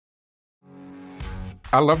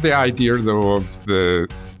I love the idea, though, of the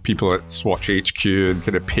people at Swatch HQ in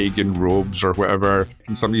kind of pagan robes or whatever,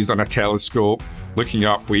 and somebody's on a telescope looking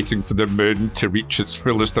up, waiting for the moon to reach its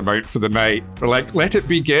fullest amount for the night. They're like, let it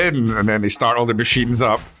begin. And then they start all the machines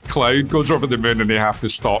up. Cloud goes over the moon and they have to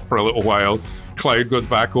stop for a little while. Cloud goes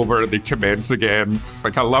back over and they commence again.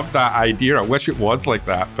 Like, I love that idea. I wish it was like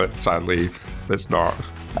that, but sadly, it's not.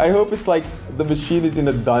 I hope it's like the machine is in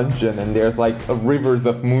a dungeon and there's like rivers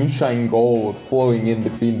of moonshine gold flowing in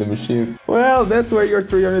between the machines. Well, that's where your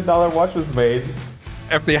 $300 watch was made.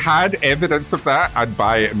 If they had evidence of that, I'd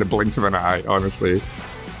buy it in the blink of an eye, honestly.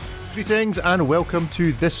 Greetings and welcome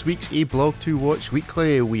to this week's A Blog to Watch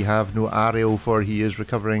Weekly. We have no Ariel, for he is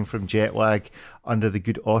recovering from jet lag under the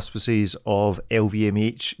good auspices of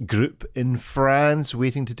LVMH Group in France,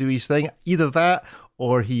 waiting to do his thing. Either that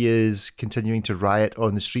or he is continuing to riot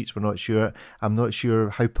on the streets. We're not sure. I'm not sure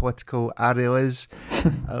how political Ariel is.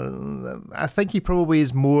 I think he probably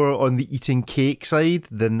is more on the eating cake side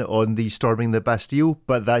than on the storming the Bastille,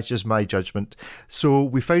 but that's just my judgment. So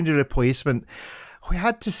we found a replacement. We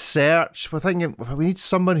had to search. We're thinking we need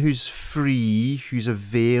someone who's free, who's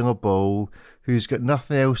available, who's got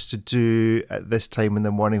nothing else to do at this time in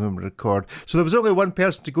the morning when we record. So there was only one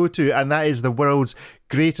person to go to, and that is the world's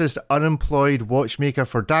greatest unemployed watchmaker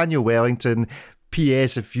for Daniel Wellington.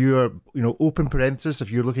 P.S. If you're, open parenthesis,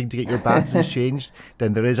 if you're looking to get your batteries changed,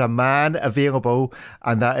 then there is a man available,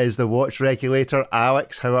 and that is the watch regulator,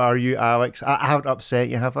 Alex. How are you, Alex? I haven't upset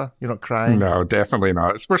you, have I? You're not crying? No, definitely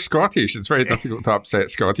not. We're Scottish. It's very difficult to upset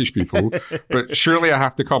Scottish people. But surely I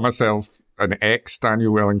have to call myself an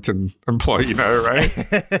ex-Daniel Wellington employee now, right?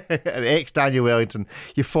 An ex-Daniel Wellington.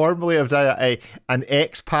 You formerly have done an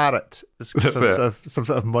ex-parrot. Some sort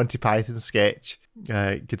of Monty Python sketch.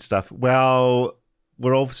 Good stuff. Well,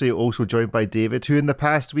 we're obviously also joined by David, who in the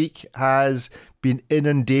past week has been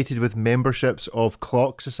inundated with memberships of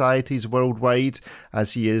clock societies worldwide,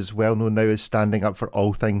 as he is well known now as standing up for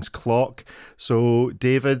all things clock. So,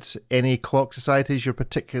 David, any clock societies you're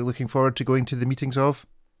particularly looking forward to going to the meetings of?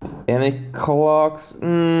 Any clocks?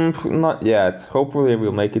 Not yet. Hopefully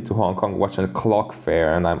we'll make it to Hong Kong, watch a clock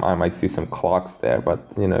fair, and I might see some clocks there. But,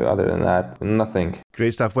 other than that, nothing.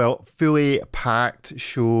 Great stuff. Well, fully packed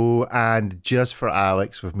show, and just for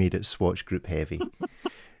Alex, we've made it Swatch Group heavy.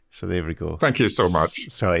 So there we go. Thank you so much.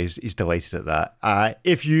 So he's delighted at that.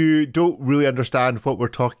 If you don't really understand what we're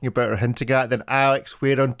talking about or hinting at, then Alex,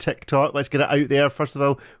 where on TikTok? Let's get it out there. First of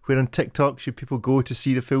all, where on TikTok should people go to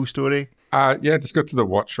see the full story? Just go to the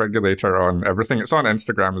watch regulator on everything. It's on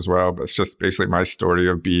Instagram as well, but it's just basically my story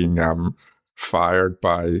of being fired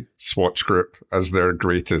by Swatch Group as their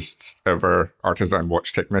greatest ever artisan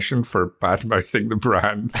watch technician for bad-mouthing the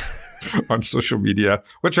brand on social media,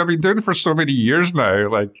 which I've been doing for so many years now.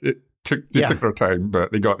 Like, it took their time,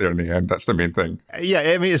 but they got there in the end. That's the main thing. Yeah,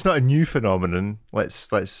 I mean, it's not a new phenomenon.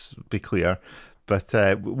 Let's be clear. But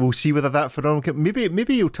we'll see whether that phenomenon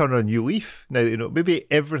maybe you'll turn on a new leaf now. Maybe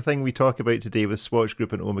everything we talk about today with Swatch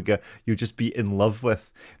Group and Omega, you'll just be in love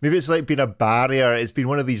with. Maybe it's like been a barrier. It's been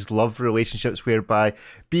one of these love relationships whereby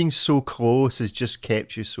being so close has just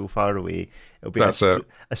kept you so far away. It'll be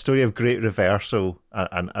a story of great reversal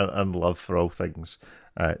and love for all things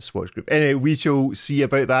Swatch Group. Anyway, we shall see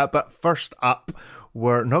about that. But first up,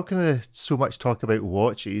 we're not going to so much talk about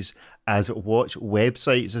watches as watch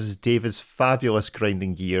websites. This is David's fabulous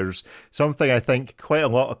grinding gears. Something I think quite a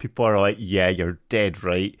lot of people are like, yeah, you're dead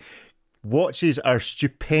right. Watches are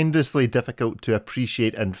stupendously difficult to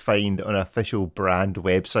appreciate and find on official brand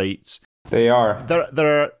websites. They are.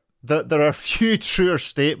 There are few truer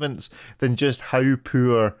statements than just how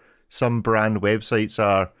poor some brand websites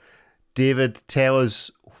are. David, tell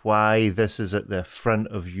us why this is at the front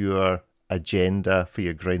of your agenda for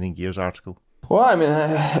your grinding gears article. Well, I mean,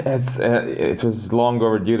 it was long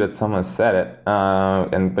overdue that someone said it,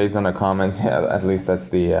 and based on the comments, at least that's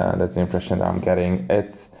the impression that I'm getting.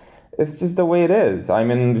 It's just the way it is. I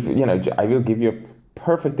mean, I will give you a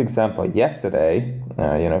perfect example. Yesterday,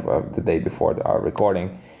 the day before our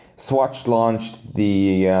recording, Swatch launched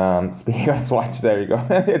the, speaking of Swatch, there you go.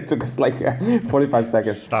 It took us like 45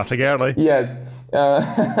 seconds. Starting early. Yes.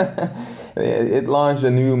 It launched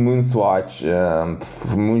a new Moon Swatch,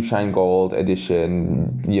 Moonshine Gold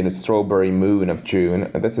edition, Strawberry Moon of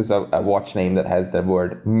June. This is a watch name that has the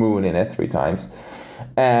word moon in it 3 times.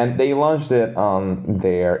 And they launched it on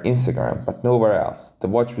their Instagram, but nowhere else. The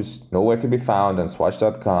watch was nowhere to be found on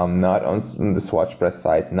Swatch.com, not on the Swatch press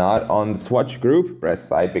site, not on the Swatch Group press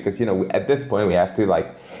site, because, at this point we have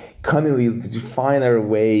to cunningly find our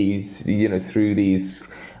ways, through these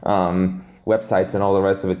websites and all the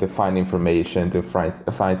rest of it to find information, to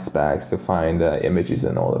find specs, to find images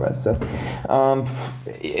and all the rest. So,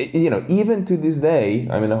 even to this day,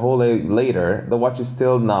 I mean, a whole day later, the watch is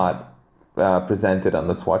still not presented on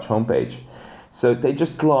the Swatch homepage. So they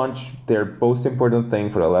just launched their most important thing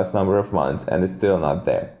for the last number of months, and it's still not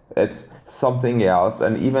there. It's something else,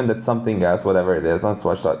 and even that something else, whatever it is, on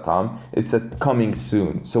Swatch.com, it says coming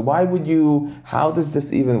soon. So how does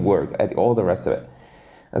this even work at all the rest of it?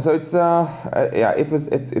 And so it's,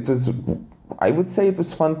 it was, I would say it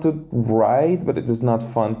was fun to write, but it was not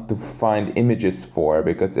fun to find images for,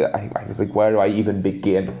 because I was like, where do I even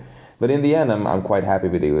begin? But in the end, I'm quite happy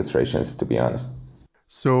with the illustrations, to be honest.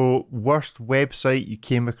 So, worst website you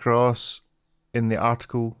came across in the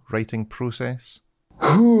article writing process?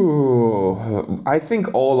 I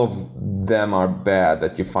think all of them are bad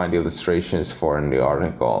that you find illustrations for in the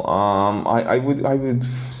article. I would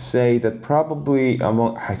say that probably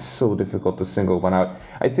it's so difficult to single one out.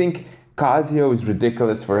 I think Casio is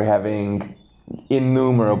ridiculous for having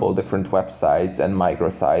innumerable different websites and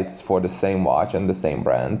microsites for the same watch and the same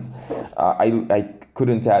brands. I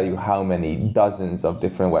couldn't tell you how many dozens of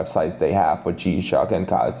different websites they have for G-Shock and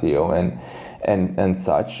Casio and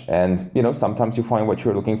such. And sometimes you find what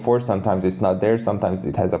you're looking for, sometimes it's not there, sometimes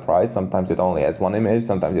it has a price, sometimes it only has one image,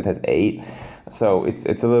 sometimes it has 8. So it's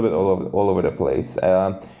a little bit all over the place.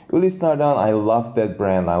 Ulysse Nardin, I love that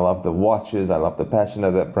brand, I love the watches, I love the passion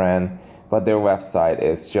of that brand, but their website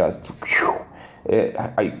is just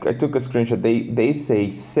I took a screenshot. They say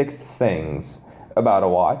 6 things about a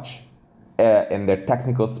watch in their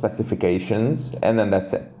technical specifications, and then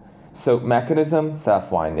that's it. So mechanism,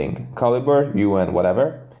 self-winding. Caliber, UN,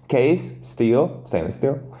 whatever. Case, steel, stainless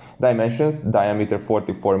steel. Dimensions, diameter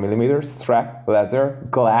 44 millimeters. Strap, leather,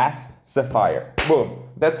 glass, sapphire. Boom.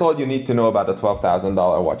 That's all you need to know about a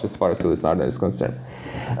 $12,000 watch as far as Ulysse Nardin is concerned.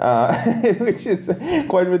 Which is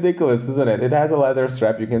quite ridiculous, isn't it? It has a leather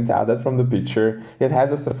strap, you can tell that from the picture. It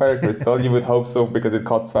has a sapphire crystal, you would hope so because it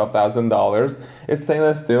costs $12,000. It's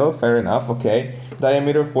stainless steel, fair enough, okay.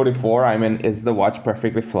 Diameter 44, I mean, is the watch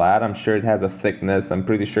perfectly flat? I'm sure it has a thickness, I'm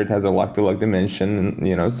pretty sure it has a lock-to-lock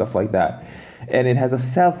dimension, stuff like that. And it has a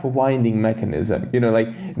self-winding mechanism,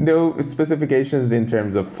 no specifications in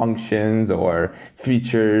terms of functions or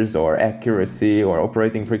features or accuracy or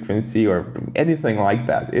operating frequency or anything like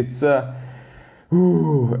that. It's that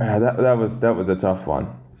was a tough one.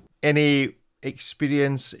 Any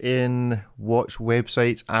experience in watch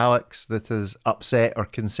websites, Alex, that has upset or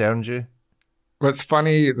concerned you? Well, it's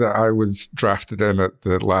funny that I was drafted in at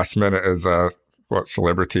the last minute as a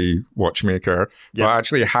celebrity watchmaker. Yep. But I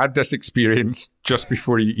actually had this experience just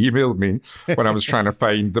before you emailed me when I was trying to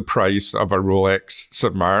find the price of a Rolex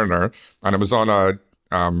Submariner, and it was on a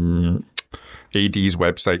AD's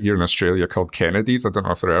website here in Australia called Kennedy's. I don't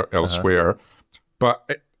know if they're elsewhere,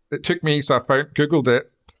 but it took me, so I Googled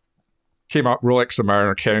it, came up Rolex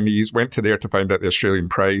Submariner Kennedy's, went to there to find out the Australian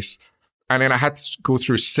price. And then I had to go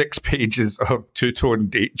through 6 pages of two-tone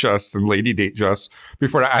Datejust and Lady Datejust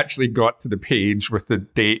before I actually got to the page with the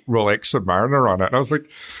date Rolex Submariner on it. And I was like,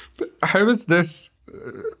 how is this?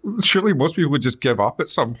 Surely most people would just give up at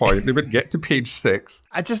some point. They would get to page 6.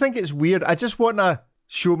 I just think it's weird. I just want to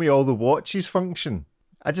show me all the watches function.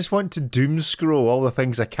 I just want to doom scroll all the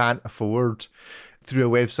things I can't afford through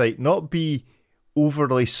a website, not be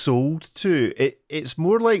overly sold to. It's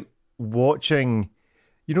more like watching...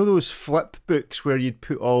 those flip books where you'd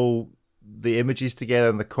put all the images together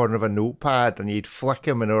in the corner of a notepad and you'd flick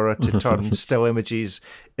them in order to turn still images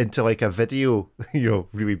into like a video,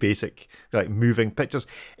 really basic, like moving pictures.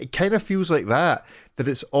 It kind of feels like that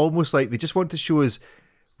it's almost like they just want to show us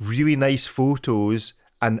really nice photos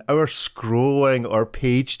and our scrolling or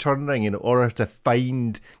page turning in order to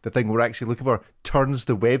find the thing we're actually looking for turns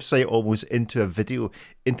the website almost into a video,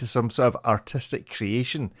 into some sort of artistic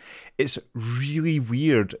creation. It's really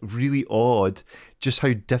weird, really odd, just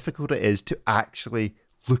how difficult it is to actually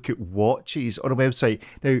look at watches on a website.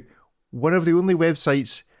 Now, one of the only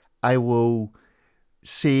websites I will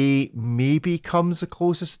say maybe comes the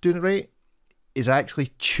closest to doing it right is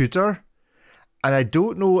actually Tudor. And I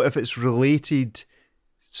don't know if it's related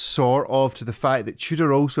sort of to the fact that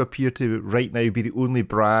Tudor also appear to right now be the only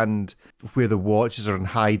brand where the watches are in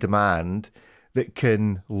high demand that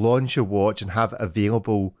can launch a watch and have it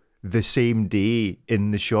available the same day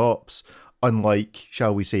in the shops, unlike,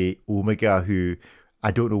 shall we say, Omega, who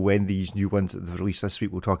I don't know when these new ones that they've released this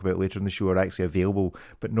week we'll talk about later in the show are actually available,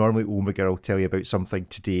 but normally Omega will tell you about something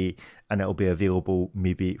today and it'll be available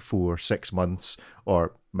maybe for 6 months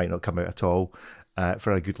or might not come out at all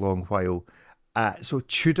for a good long while. So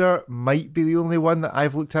Tudor might be the only one that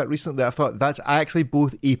I've looked at recently that I thought that's actually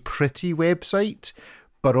both a pretty website,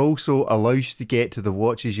 but also allows you to get to the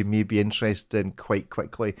watches you may be interested in quite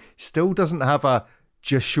quickly. Still doesn't have a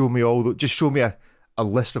just show me a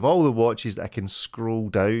list of all the watches that I can scroll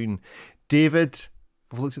down. David,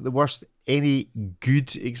 I've looked at the worst. Any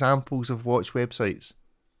good examples of watch websites?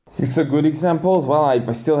 So good examples. Well,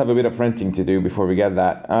 I still have a bit of renting to do before we get to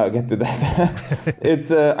that.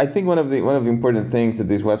 It's I think one of the important things of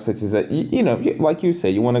these websites is that like you say,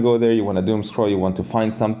 you want to go there, you want to doom scroll, you want to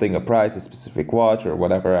find something, a price, a specific watch, or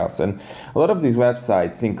whatever else. And a lot of these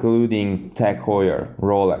websites, including Tag Heuer,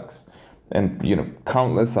 Rolex, and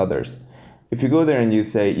countless others. If you go there and you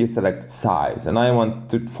select size, and I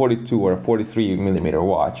want a 42 or a 43 millimeter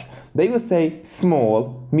watch, they will say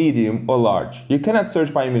small, medium, or large. You cannot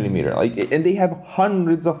search by millimeter, and they have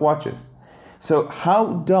hundreds of watches. So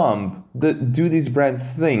how dumb do these brands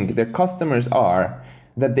think their customers are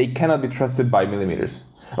that they cannot be trusted by millimeters?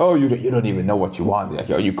 Oh, you don't even know what you want.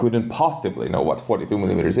 You couldn't possibly know what 42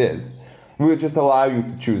 millimeters is. We'll just allow you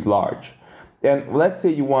to choose large. And let's say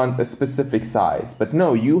you want a specific size, but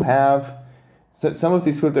no, you have... So some of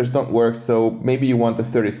these filters don't work, so maybe you want a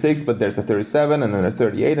 36, but there's a 37, and then a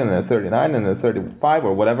 38, and then a 39, and a 35,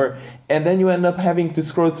 or whatever, and then you end up having to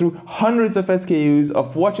scroll through hundreds of SKUs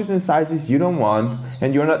of watches and sizes you don't want,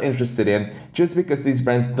 and you're not interested in, just because these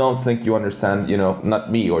brands don't think you understand, not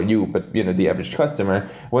me or you, but, the average customer,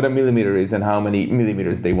 what a millimeter is and how many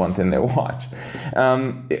millimeters they want in their watch.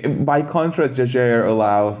 By contrast, Jaeger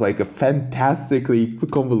allows, a fantastically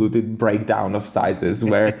convoluted breakdown of sizes,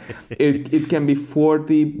 where it can be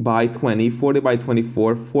 40 by 20, 40 by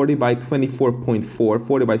 24, 40 by 24.4,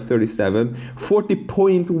 40 by 37,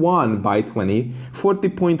 40.1 by 20,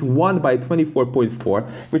 40.1 by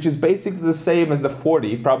 24.4, which is basically the same as the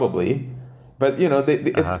 40 probably. But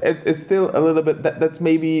it's still a little bit that's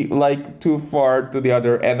maybe too far to the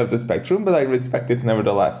other end of the spectrum, but I respect it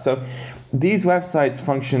nevertheless. So these websites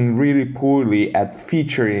function really poorly at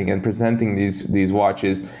featuring and presenting these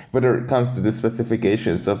watches, whether it comes to the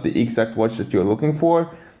specifications of the exact watch that you're looking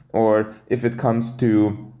for, or if it comes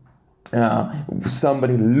to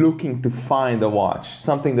somebody looking to find a watch,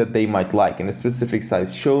 something that they might like in a specific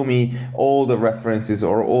size. Show me all the references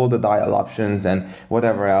or all the dial options and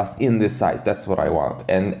whatever else in this size. That's what I want.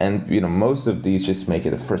 And most of these just make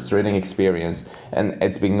it a frustrating experience. And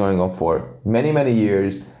it's been going on for many, many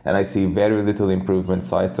years. And I see very little improvement.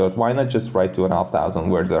 So I thought, why not just write 2,500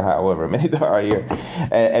 words or however many there are here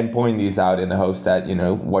and point these out in the hopes that,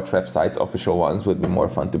 watch websites, official ones, would be more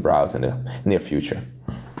fun to browse in the near future.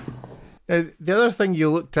 The other thing you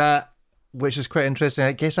looked at, which is quite interesting,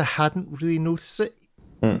 I guess I hadn't really noticed it,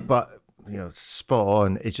 but spot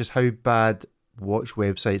on, it's just how bad watch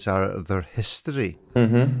websites are at their history.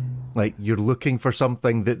 Mm-hmm. You're looking for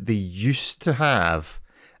something that they used to have,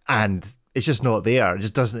 and it's just not there. It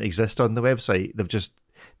just doesn't exist on the website. They've just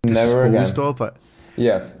disposed of it.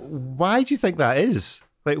 Yes. Why do you think that is?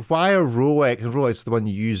 Why are Rolex, and Rolex is the one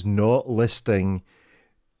you use, not listing,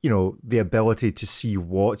 the ability to see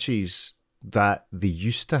watches that they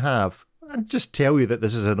used to have and just tell you that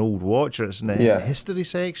this is an old watch or it's in the history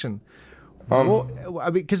section?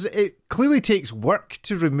 Because it clearly takes work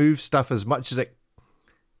to remove stuff as much as it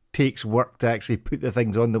takes work to actually put the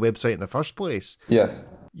things on the website in the first place. Yes.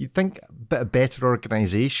 You'd think a bit of better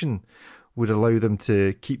organisation would allow them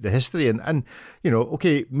to keep the history. And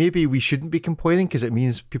okay, maybe we shouldn't be complaining because it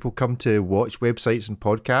means people come to watch websites and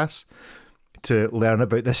podcasts to learn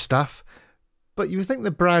about this stuff. But you would think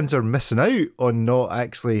the brands are missing out on not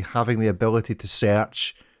actually having the ability to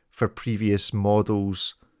search for previous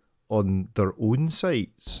models on their own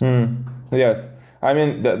sites. Yes. I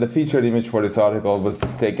mean, the featured image for this article was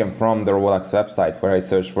taken from the Rolex website, where I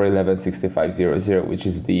searched for 116500, which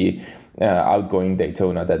is the outgoing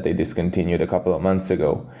Daytona that they discontinued a couple of months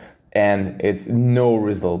ago. And it's no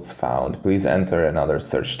results found. Please enter another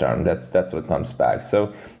search term. That's what comes back.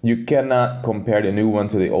 So you cannot compare the new one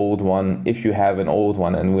to the old one if you have an old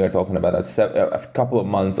one, and we are talking about a couple of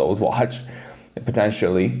months old watch,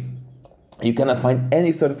 potentially. You cannot find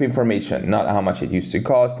any sort of information, not how much it used to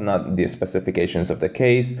cost, not the specifications of the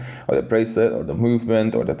case, or the bracelet, or the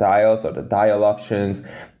movement, or the dials, or the dial options.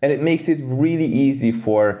 And it makes it really easy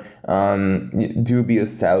for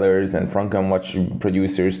dubious sellers and Franken watch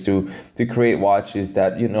producers to create watches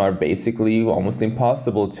that are basically almost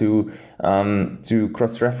impossible to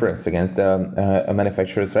cross-reference against a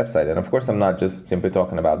manufacturer's website. And of course, I'm not just simply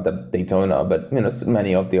talking about the Daytona, but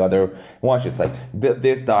many of the other watches, like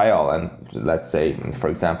this dial, and let's say, for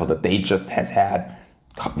example, that they just has had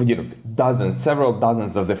several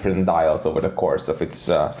dozens of different dials over the course of its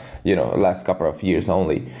last couple of years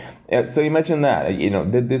only. So imagine that,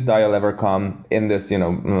 did this dial ever come in this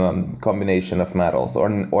combination of metals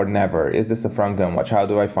or never? Is this a Franken watch? How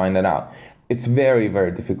do I find it out? It's very,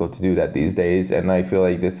 very difficult to do that these days, and I feel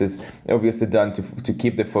like this is obviously done to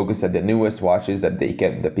keep the focus at the newest watches that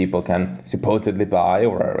people can supposedly buy,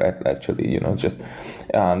 or are actually just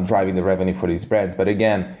driving the revenue for these brands. But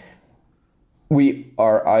again, we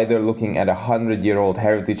are either looking at 100-year-old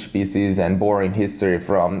heritage pieces and boring history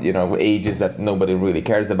from ages that nobody really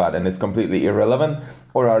cares about and is completely irrelevant,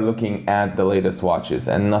 or are looking at the latest watches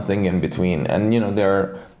and nothing in between. And there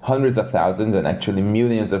are hundreds of thousands and actually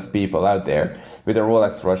millions of people out there with a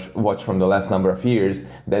Rolex watch from the last number of years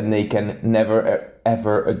that they can never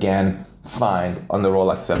ever again find on the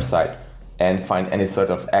Rolex website and find any sort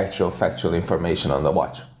of actual factual information on the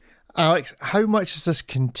watch. Alex, how much has this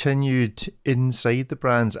continued inside the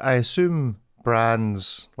brands? I assume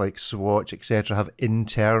brands like Swatch, etc., have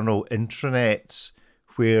internal intranets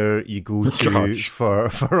where you go to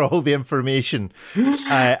for all the information.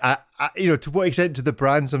 To what extent do the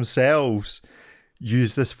brands themselves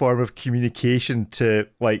use this form of communication to,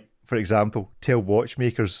 like, for example, tell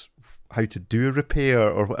watchmakers how to do a repair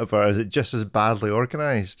or whatever? Is it just as badly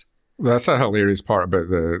organised? That's a hilarious part about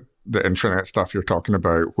the intranet stuff you're talking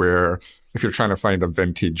about, where if you're trying to find a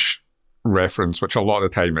vintage reference, which a lot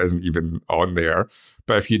of the time isn't even on there,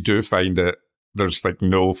 but if you do find it, there's like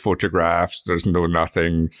no photographs, there's no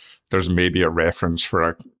nothing, there's maybe a reference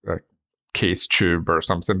for a case tube or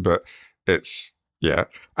something, but it's, yeah.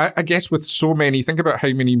 I guess with so many, think about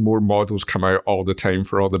how many more models come out all the time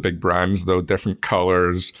for all the big brands, though, different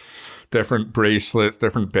colors, different bracelets,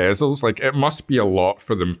 different bezels. Like, it must be a lot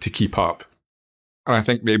for them to keep up. And I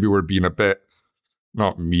think maybe we're being a bit,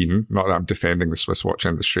 not mean, not that I'm defending the Swiss watch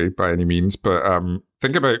industry by any means, but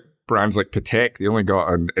think about brands like Patek. They only got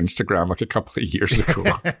on Instagram like a couple of years ago.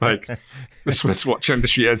 Like, the Swiss watch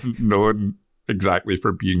industry isn't known exactly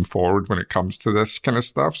for being forward when it comes to this kind of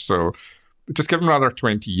stuff. So just give them another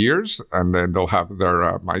 20 years and then they'll have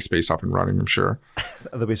their MySpace up and running, I'm sure.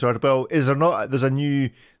 They'll be sorted. Well, is there not? There's a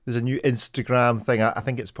new Instagram thing. I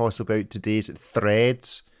think it's possible out today. Is it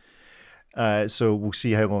Threads? So we'll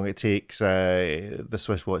see how long it takes the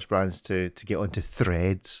Swiss watch brands to get onto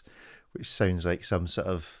Threads, which sounds like some sort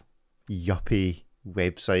of yuppie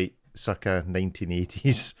website circa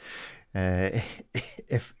 1980s.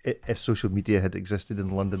 If social media had existed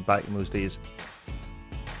in London back in those days.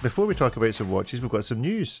 Before we talk about some watches, we've got some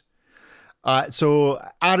news. So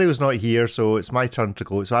Ariel's not here, so it's my turn to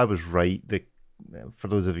go. So I was right. For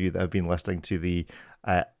those of you that have been listening to the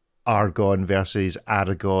Argon versus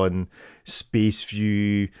Aragon Space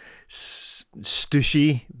View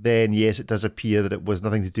Stushy, then yes, it does appear that it was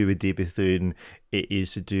nothing to do with De Bethune. It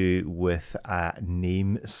is to do with a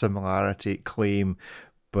name similarity claim.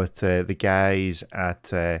 But the guys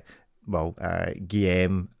at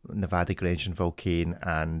Guillaume, Nevada Grange Vulcain,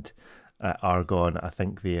 and Argon, I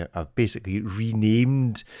think they have basically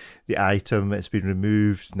renamed the item. It's been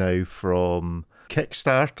removed now from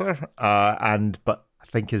Kickstarter, but I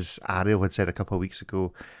think, as Ariel had said a couple of weeks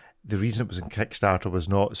ago, the reason it was in Kickstarter was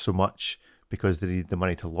not so much because they needed the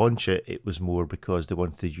money to launch it, it was more because they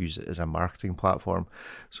wanted to use it as a marketing platform.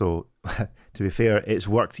 So, to be fair, it's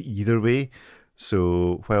worked either way.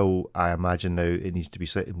 So, while I imagine now it needs to be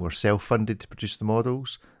slightly more self-funded to produce the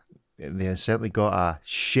models, they certainly got a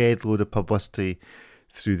shed load of publicity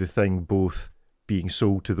through the thing, both being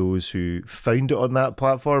sold to those who found it on that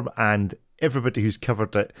platform and everybody who's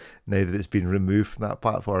covered it now that it's been removed from that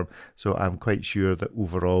platform. So I'm quite sure that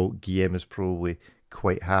overall Guillaume is probably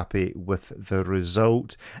quite happy with the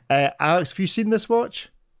result. Alex, have you seen this watch?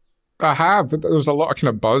 I have. There was a lot of kind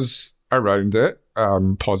of buzz around it,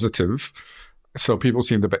 positive. So people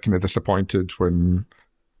seemed a bit kind of disappointed when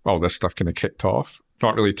all this stuff kind of kicked off.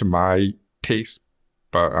 Not really to my taste,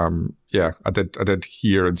 but yeah, I did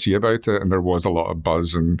hear and see about it, and there was a lot of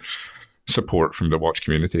buzz and support from the watch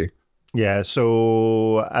community. Yeah,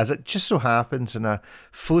 so as it just so happens, in a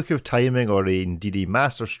fluke of timing or indeed a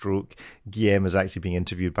masterstroke, Guillaume is actually being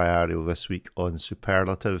interviewed by Ariel this week on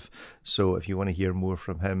Superlative. So if you want to hear more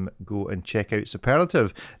from him, go and check out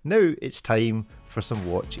Superlative. Now it's time for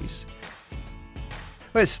some watches.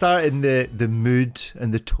 Let's start in the mood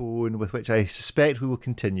and the tone with which I suspect we will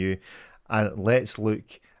continue, and let's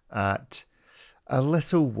look at a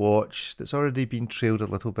little watch that's already been trailed a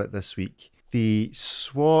little bit this week. The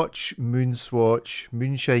Swatch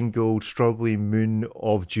Moonshine Gold Strawberry Moon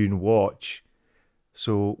of June watch.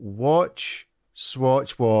 So watch,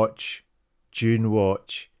 Swatch watch, June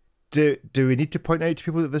watch. Do we need to point out to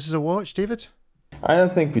people that this is a watch, David? I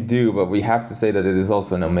don't think we do, but we have to say that it is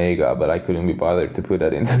also an Omega, but I couldn't be bothered to put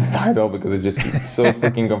that into the title because it just gets so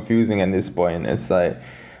freaking confusing at this point. It's like,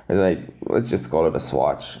 let's just call it a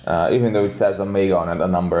swatch, even though it says Omega on it a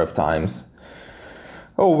number of times.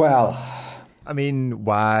 Oh, well. I mean,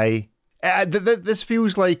 why? This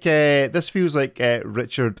feels like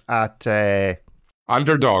Richard at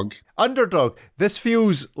Underdog. This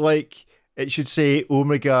feels like it should say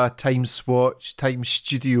Omega times Swatch times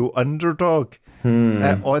Studio Underdog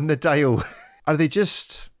on the dial. Are they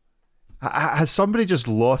just? Has somebody just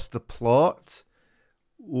lost the plot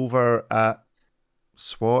over at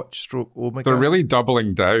Swatch / Omega? They're really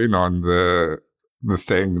doubling down on the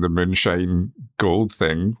Moonshine Gold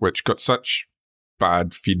thing, which got such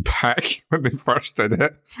bad feedback when they first did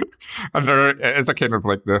it. And it is a kind of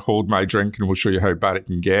like the hold my drink and we'll show you how bad it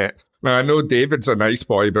can get. Now, I know David's a nice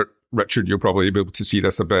boy, but Richard, you'll probably be able to see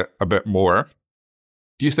this a bit more.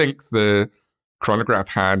 Do you think the chronograph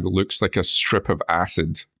hand looks like a strip of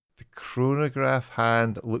acid? The chronograph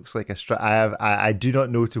hand looks like a strip. I do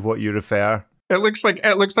not know to what you refer. It looks like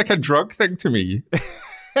a drug thing to me.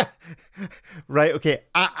 Right, okay.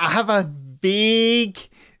 I have a vague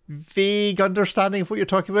understanding of what you're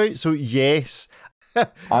talking about. So yes,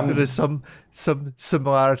 there is some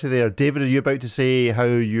similarity there. David, are you about to say how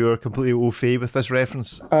you're completely au fait with this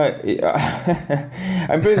reference? Yeah.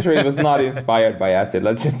 I'm pretty sure it was not inspired by acid.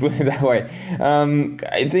 Let's just put it that way.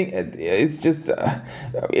 I think it's just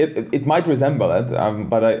it might resemble it,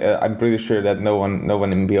 but I'm pretty sure that no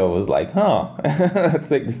one in Beale was like, let's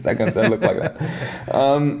take the seconds that look like that.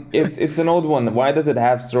 It's an old one. Why does it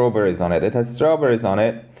have strawberries on it? It has strawberries on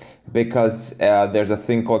it because there's a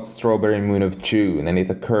thing called Strawberry Moon of June, and it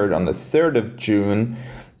occurred on the 3rd of June,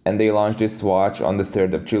 and they launched this watch on the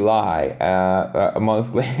 3rd of July, a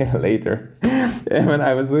month later. And when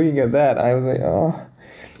I was looking at that, I was like, oh.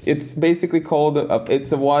 It's basically called,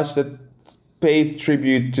 it's a watch that pays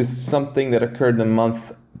tribute to something that occurred a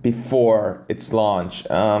month before its launch,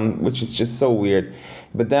 which is just so weird.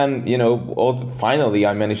 But then, finally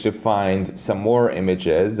I managed to find some more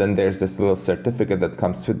images, and there's this little certificate that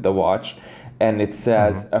comes with the watch, and it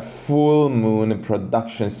says a full moon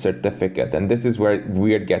production certificate. And this is where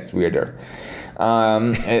weird gets weirder.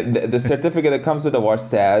 The certificate that comes with the watch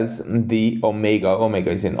says the Omega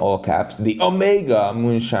is in all caps, the Omega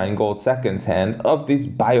Moonshine Gold seconds hand of this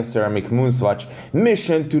bioceramic moon swatch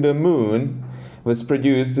mission to the moon was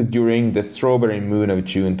produced during the Strawberry Moon of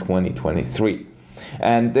June 2023.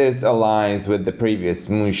 And this aligns with the previous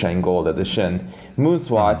Moonshine Gold edition moon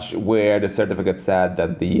swatch, where the certificate said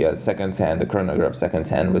that the seconds hand, the chronograph seconds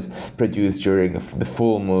hand, was produced during the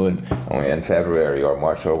full moon in February or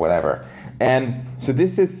March or whatever. And so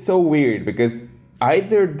this is so weird because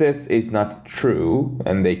either this is not true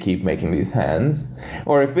and they keep making these hands,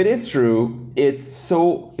 or if it is true, it's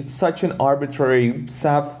such an arbitrary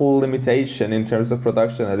self-limitation in terms of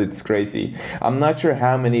production that it's crazy. I'm not sure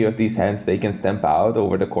how many of these hands they can stamp out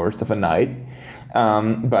over the course of a night.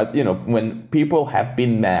 But when people have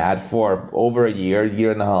been mad for over a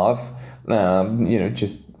year and a half,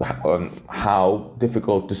 just how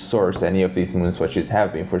difficult to source any of these moon swatches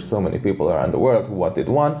have been for so many people around the world who wanted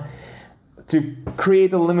one. To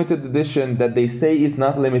create a limited edition that they say is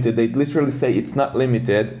not limited, they literally say it's not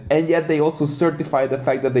limited, and yet they also certify the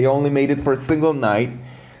fact that they only made it for a single night,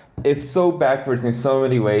 is so backwards in so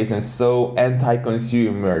many ways and so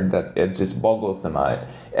anti-consumer that it just boggles the mind.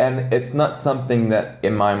 And it's not something that,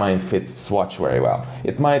 in my mind, fits Swatch very well.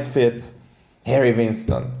 It might fit Harry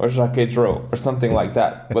Winston or Jacques Edreau or something like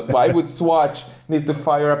that. But why would Swatch need to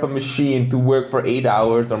fire up a machine to work for 8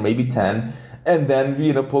 hours or maybe 10? And then,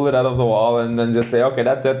 pull it out of the wall and then just say, okay,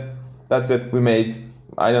 that's it. We made,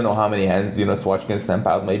 I don't know how many hands, Swatch can stamp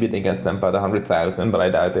out. Maybe they can stamp out 100,000, but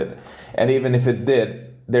I doubt it. And even if it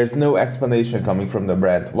did, there's no explanation coming from the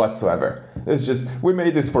brand whatsoever. It's just, we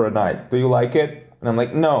made this for a night. Do you like it? And I'm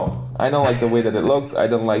like, no, I don't like the way that it looks. I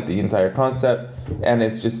don't like the entire concept. And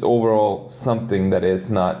it's just overall something that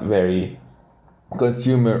is not very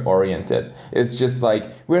consumer oriented. It's just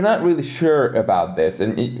like, we're not really sure about this,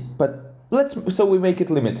 so we make it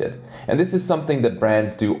limited. And this is something that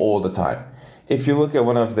brands do all the time. If you look at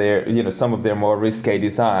one of their, some of their more risque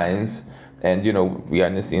designs, and,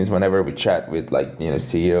 behind the scenes, whenever we chat with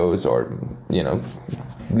CEOs or,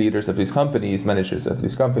 leaders of these companies, managers of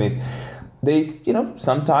these companies, they,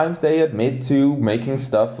 sometimes they admit to making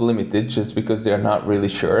stuff limited just because they're not really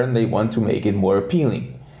sure and they want to make it more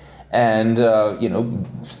appealing. And,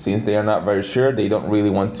 since they are not very sure, they don't really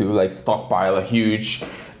want to stockpile a huge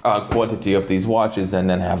quantity of these watches and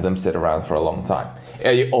then have them sit around for a long time.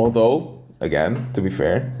 Although again, to be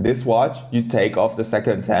fair. This watch, you take off the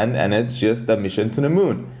seconds hand and it's just a mission to the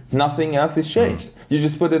moon. Nothing else is changed. You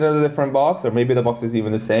just put it in a different box, or maybe the box is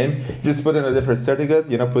even the same. You just put in a different certificate,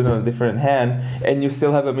 put in a different hand, and you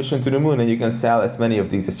still have a mission to the moon, and you can sell as many of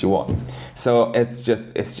these as you want. So it's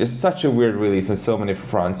just such a weird release on so many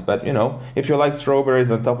fronts. But if you like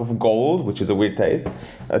strawberries on top of gold, which is a weird taste,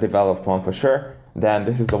 a developed one for sure, then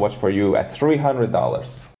this is the watch for you at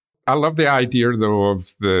 $300. I love the idea, though,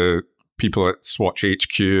 of the people at Swatch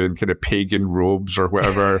HQ in kind of pagan robes or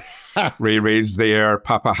whatever. Ray Ray's there,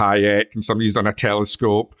 Papa Hayek, and somebody's on a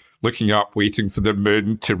telescope looking up, waiting for the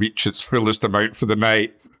moon to reach its fullest amount for the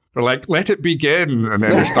night. They're like, let it begin. And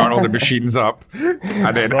then they start all the machines up.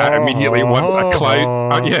 And then immediately once a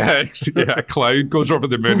cloud, a cloud goes over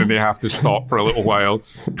the moon and they have to stop for a little while.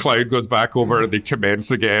 Cloud goes back over and they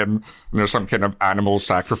commence again. And there's some kind of animal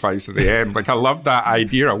sacrifice at the end. Like, I love that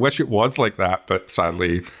idea. I wish it was like that, but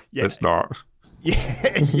sadly, it's not.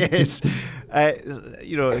 Yeah, yes.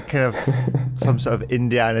 Kind of some sort of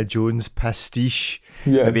Indiana Jones pastiche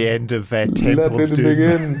at the end of Temple of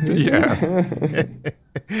Doom. Yeah.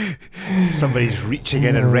 Somebody's reaching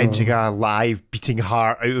in and wrenching a live beating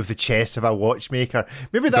heart out of the chest of a watchmaker.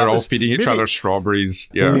 Maybe they're all feeding each other strawberries.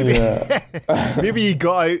 Yeah. Maybe you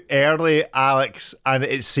got out early, Alex, and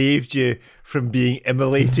it saved you from being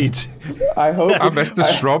immolated. I missed the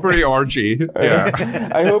strawberry orgy. Yeah.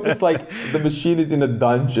 I hope it's like the machine is in a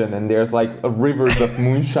dungeon and there's like rivers of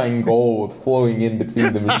moonshine gold flowing in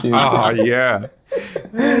between the machines. Oh, yeah.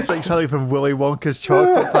 It's like something from Willy Wonka's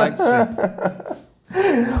chocolate factory.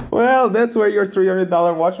 Well, that's where your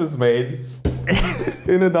 $300 watch was made.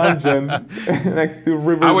 In a dungeon next to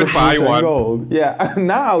rivers I would of buy moonshine one. Gold. Yeah,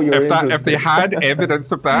 now you're interested. If they had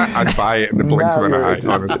evidence of that, I'd buy it in the blink of an eye,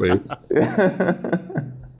 honestly.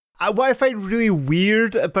 What I find really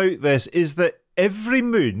weird about this is that every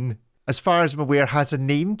moon, as far as I'm aware, has a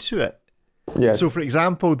name to it. Yes. So, for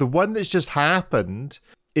example, the one that's just happened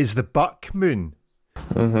is the Buck Moon.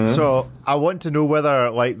 Mm-hmm. So I want to know whether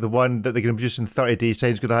like the one that they're going to produce in 30 days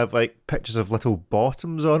time is going to have like pictures of little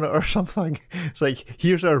bottoms on it or something. It's like,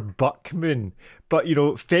 here's our Buck Moon. But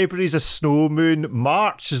February's a snow moon,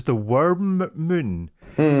 March is the worm moon.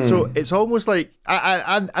 So it's almost like,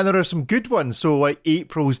 and there are some good ones. So like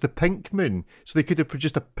April's the pink moon. So they could have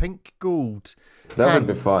produced a pink gold. That would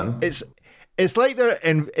be fun. It's like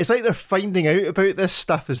they're finding out about this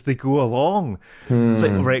stuff as they go along. It's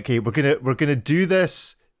like, right, okay, we're gonna do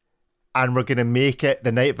this, and we're gonna make it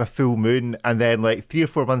the night of a full moon, and then like 3 or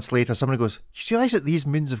 4 months later, someone goes, "You realise that these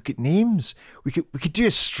moons have got names? We could do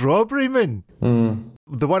a strawberry moon."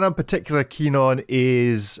 The one I'm particularly keen on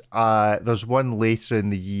is there's one later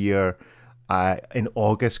in the year, in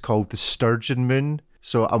August, called the Sturgeon Moon.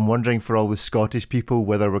 So I'm wondering for all the Scottish people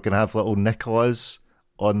whether we're gonna have little Nicholas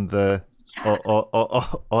on the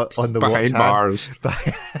on the behind bars.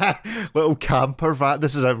 Little camper van.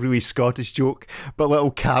 This is a really Scottish joke, but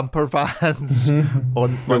little camper vans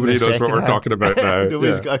on Nobody knows what we're talking about now.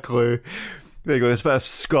 Nobody's got a clue. There you go. There's a bit of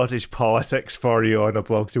Scottish politics for you on a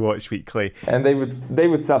Blog to Watch Weekly. And they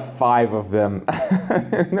would sell 5 of them. But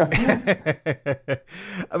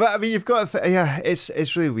I mean, you've got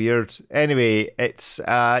it's really weird. Anyway, it's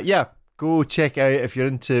go check out if you're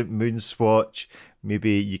into Moonswatch.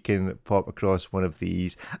 Maybe you can pop across one of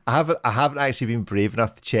these. I haven't actually been brave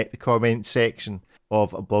enough to check the comment section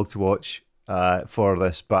of a Blog to Watch for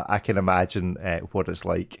this, but I can imagine what it's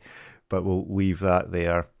like. But we'll leave that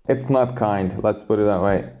there. It's not kind. Let's put it that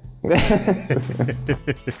way.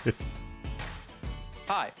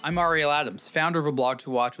 Hi, I'm Ariel Adams, founder of A Blog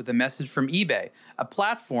to Watch with a message from eBay, a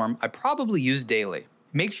platform I probably use daily.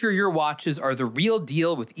 Make sure your watches are the real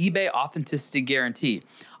deal with eBay Authenticity Guarantee.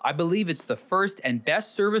 I believe it's the first and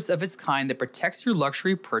best service of its kind that protects your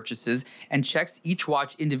luxury purchases and checks each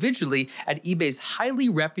watch individually at eBay's highly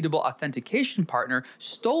reputable authentication partner,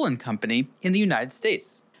 Stolen Company, in the United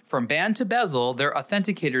States. From band to bezel, their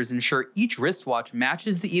authenticators ensure each wristwatch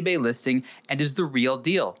matches the eBay listing and is the real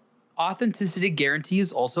deal. Authenticity Guarantee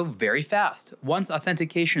is also very fast. Once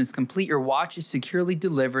authentication is complete, your watch is securely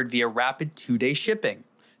delivered via rapid 2-day shipping.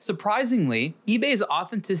 Surprisingly, eBay's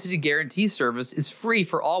Authenticity Guarantee service is free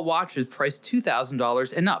for all watches priced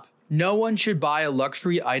 $2,000 and up. No one should buy a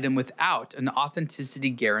luxury item without an Authenticity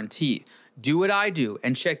Guarantee. Do what I do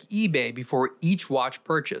and check eBay before each watch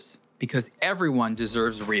purchase, because everyone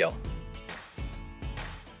deserves real.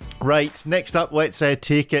 Right, next up, let's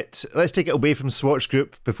take it away from Swatch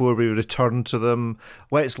Group before we return to them.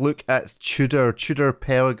 Let's look at Tudor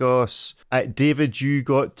Pelagos. David, you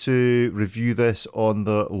got to review this on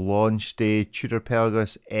the launch day. Tudor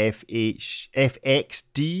Pelagos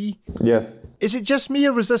FXD. Yes. Is it just me,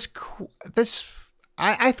 or was this?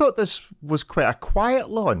 I thought this was quite a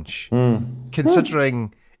quiet launch,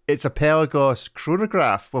 considering it's a Pelagos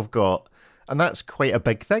chronograph we've got, and that's quite a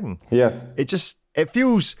big thing. Yes. It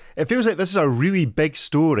feels like this is a really big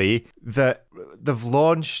story that they've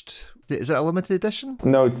launched. Is it a limited edition?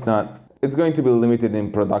 No, it's not. It's going to be limited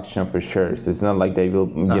in production for sure. So it's not like they will,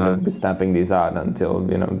 be stamping these out until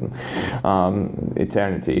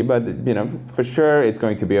eternity. But for sure, it's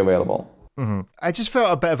going to be available. Mm-hmm. I just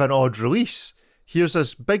felt a bit of an odd release. Here's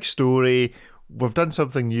this big story. We've done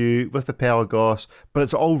something new with the Pelagos, but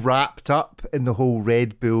it's all wrapped up in the whole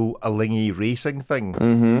Red Bull Alinghi racing thing.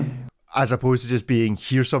 Mm-hmm. As opposed to just being,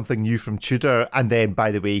 here's something new from Tudor, and then,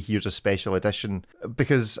 by the way, here's a special edition.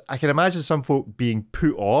 Because I can imagine some folk being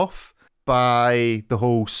put off by the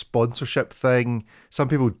whole sponsorship thing. Some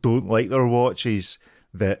people don't like their watches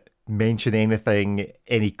that mention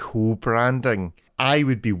any co-branding. I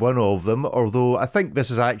would be one of them, although I think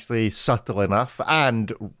this is actually subtle enough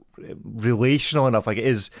and relational enough. Like, it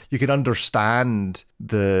is, you can understand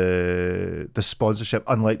the sponsorship,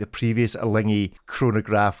 unlike the previous Alinghi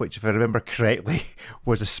chronograph, which, if I remember correctly,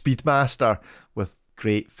 was a Speedmaster with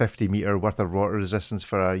great 50 metre worth of water resistance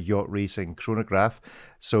for a yacht racing chronograph.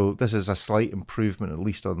 So this is a slight improvement, at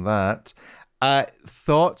least on that.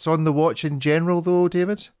 Thoughts on the watch in general, though,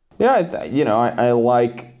 David? Yeah, I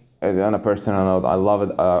like, on a personal note, I love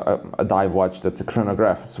it, a dive watch that's a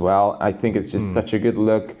chronograph as well. I think it's just such a good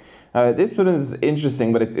look. This one is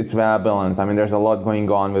interesting, but it's well balanced. I mean, there's a lot going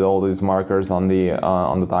on with all these markers on the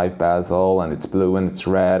dive bezel, and it's blue and it's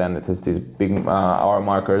red, and it has these big hour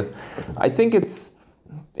markers. I think it's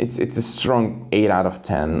a strong 8 out of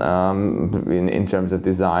 10 in terms of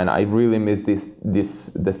design. I really miss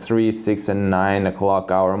the 3, 6, and 9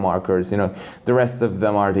 o'clock hour markers. The rest of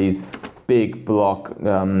them are these big block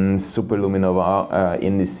superluminova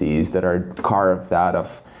indices that are carved out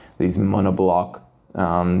of these monoblock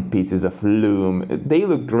pieces of lume. They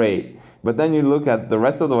look great, but then you look at the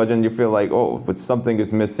rest of the watch and you feel like, but something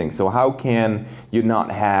is missing. So how can you not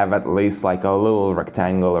have at least like a little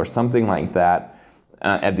rectangle or something like that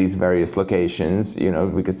at these various locations,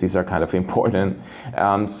 because these are kind of important.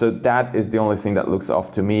 So that is the only thing that looks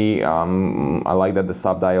off to me. I like that the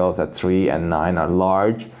subdials at 3 and 9 are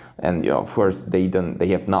large. And of course, they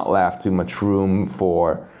have not left too much room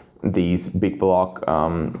for these big block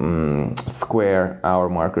square hour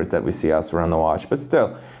markers that we see elsewhere on the watch. But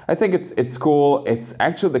still, I think it's cool. It's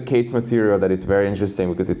actually the case material that is very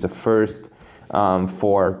interesting because it's a first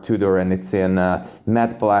for Tudor, and it's in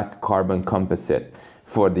matte black carbon composite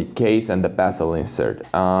for the case and the bezel insert.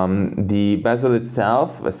 The bezel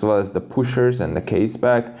itself, as well as the pushers and the case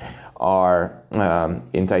back, are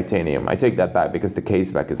in titanium. I take that back because the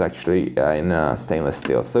case back is actually in stainless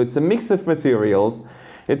steel. So it's a mix of materials.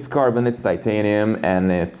 It's carbon, it's titanium,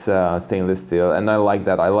 and it's stainless steel. And I like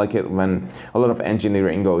that. I like it when a lot of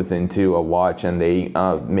engineering goes into a watch and they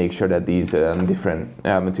make sure that these different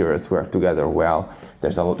materials work together well.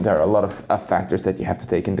 There are a lot of factors that you have to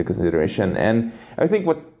take into consideration. And I think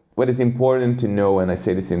what is important to know, and I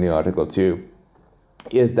say this in the article too,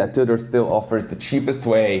 is that Tudor still offers the cheapest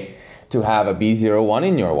way to have a B01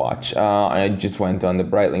 in your watch. I just went on the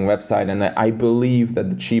Breitling website, and I believe that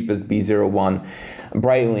the cheapest B01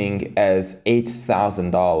 Breitling is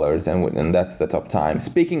 $8,000, and that's the top time.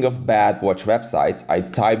 Speaking of bad watch websites, I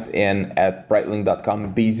typed in at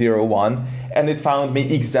Breitling.com B01, and it found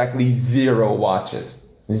me exactly 0 watches.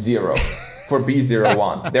 0 for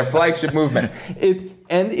B01, their flagship movement.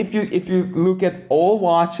 And if you look at all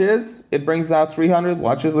watches, it brings out 300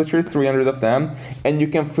 watches, literally 300 of them, and you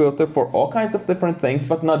can filter for all kinds of different things,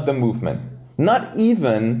 but not the movement, not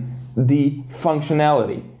even the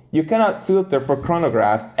functionality. You cannot filter for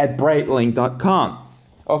chronographs at Breitling.com.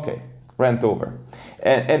 Okay, rant over.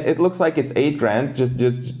 And it looks like it's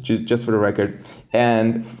 $8,000, just for the record.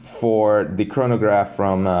 And for the chronograph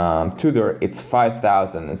from Tudor, it's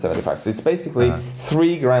 $5,075. So it's basically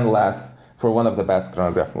 $3,000 less for one of the best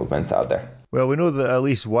chronograph movements out there. Well, we know that at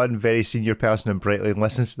least one very senior person in Breitling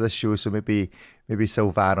listens to this show, so maybe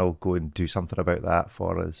Sylvana will go and do something about that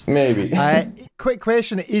for us. Maybe. Quick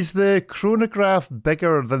question, is the chronograph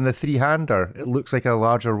bigger than the three-hander? It looks like a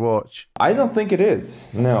larger watch. I don't think it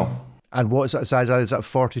is, no. And what size are they? Is that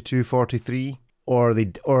 42, 43? Or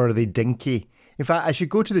are they dinky? In fact, I should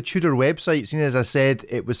go to the Tudor website, seeing as I said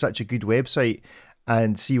it was such a good website.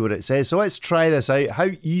 and see what it says. So let's try this out. How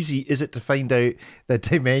easy is it to find out the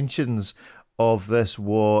dimensions of this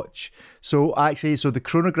watch? So actually, the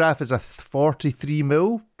chronograph is a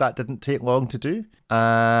 43mm. That didn't take long to do.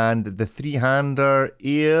 And the three-hander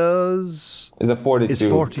is a 42. Is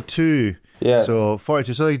 42. Yes. So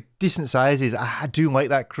 42. So decent sizes. I do like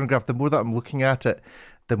that chronograph. The more that I'm looking at it,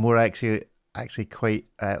 the more I actually quite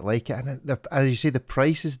like it. And as you say, the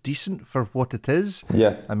price is decent for what it is.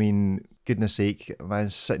 Yes. I mean, goodness sake, I'm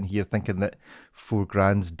sitting here thinking that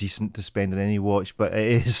 $4,000's decent to spend on any watch, but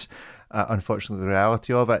it is unfortunately the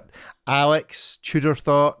reality of it. Alex, Tudor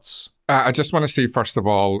thoughts? I just want to say, first of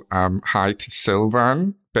all, hi to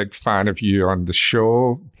Sylvan. Big fan of you on the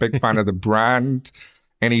show. Big fan of the brand.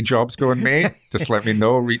 Any jobs going, mate? Just let me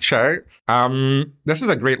know. Reach out. This is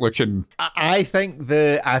a great looking. I think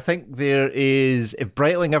there is. If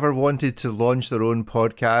Breitling ever wanted to launch their own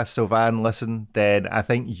podcast, Sylvan, listen. Then I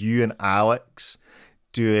think you and Alex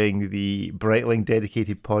doing the Breitling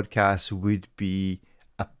dedicated podcast would be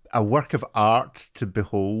a work of art to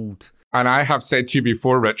behold. And I have said to you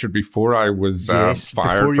before, Richard, before I was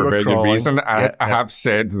fired for very good reason, I have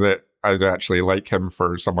said that I actually like him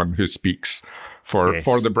for someone who speaks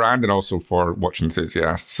for the brand and also for watch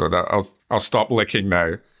enthusiasts. So that I'll stop licking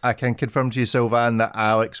now. I can confirm to you, Sylvan, that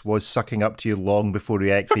Alex was sucking up to you long before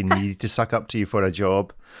he actually needed to suck up to you for a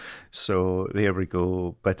job. So there we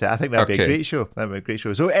go. But I think that'd be a great show.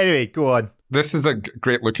 So anyway, go on. This is a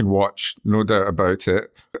great looking watch, no doubt about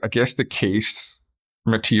it. I guess the case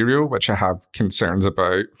material, which I have concerns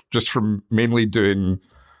about, just from mainly doing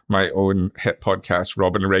my own hit podcast,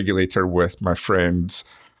 Robin Regulator, with my friend,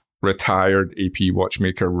 retired AP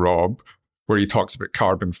watchmaker Rob, where he talks about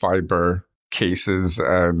carbon fiber cases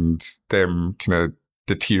and them kind of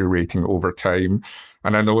deteriorating over time.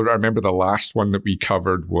 And I remember the last one that we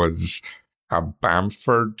covered was a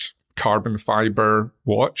Bamford carbon fiber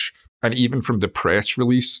watch. And even from the press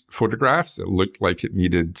release photographs, it looked like it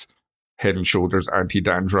needed Head and Shoulders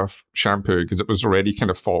anti-dandruff shampoo because it was already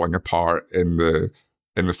kind of falling apart in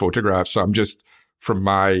the photograph. So I'm just, from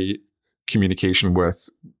my communication with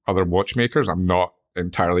other watchmakers, I'm not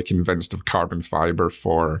entirely convinced of carbon fiber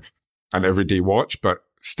for an everyday watch, but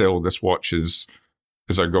still this watch is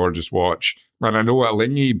a gorgeous watch. And I know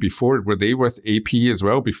Alinghi before, were they with AP as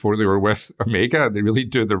well before they were with Omega? They really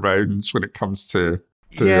do the rounds when it comes to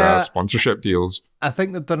sponsorship deals. I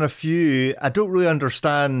think they've done a few. I don't really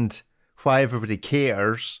understand why everybody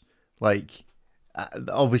cares. Like,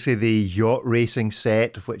 obviously the yacht racing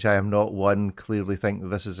set, of which I am not one, clearly think that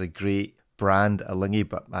this is a great brand, Alinghi,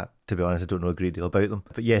 but to be honest, I don't know a great deal about them.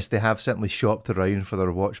 But yes, they have certainly shopped around for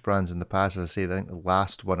their watch brands in the past. As I say, I think the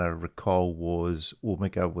last one I recall was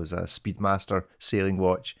Omega, was a Speedmaster sailing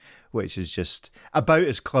watch, which is just about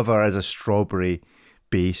as clever as a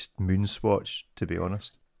strawberry-based moon swatch, to be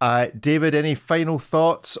honest. David, any final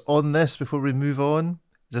thoughts on this before we move on?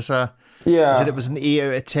 Is this it was an 8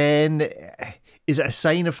 out of 10? Is it a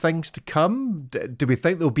sign of things to come? Do we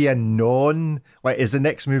think there'll be is the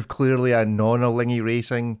next move clearly a non-Alinghi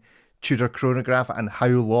Racing Tudor chronograph, and how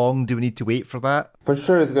long do we need to wait for that? For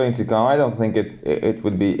sure it's going to come. I don't think it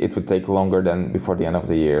would take longer than before the end of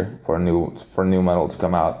the year for a new model to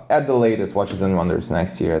come out. At the latest, Watches and Wonders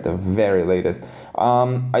next year, at the very latest.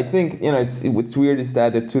 I think what's weird is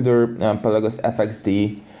that the Tudor Pelagos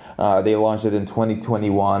FXD, they launched it in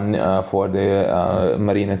 2021 for the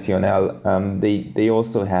Marine Nationale. They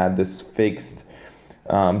also had this fixed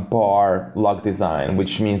bar lock design,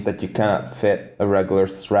 which means that you cannot fit a regular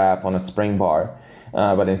strap on a spring bar,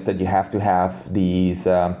 but instead you have to have these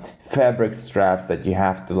fabric straps that you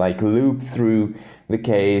have to loop through the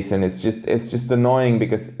case, and it's just annoying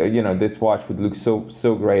because this watch would look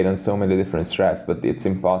so great on so many different straps, but it's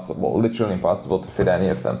literally impossible to fit any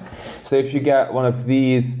of them. So if you get one of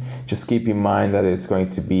these, just keep in mind that it's going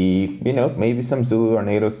to be maybe some Zulu or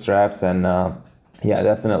NATO straps, and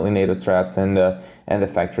definitely NATO straps, and the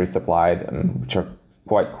factory supplied, which are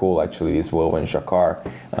quite cool actually, these woven jacquard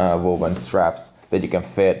woven straps that you can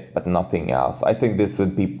fit, but nothing else. I think this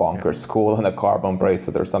would be bonkers cool on a carbon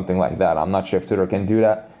bracelet or something like that. I'm not sure if Tudor can do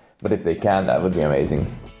that, but if they can, that would be amazing.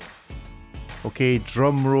 Okay,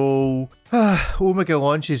 drum roll. Omega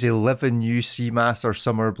launches 11 new Seamaster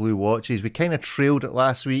Summer Blue watches. We kind of trailed it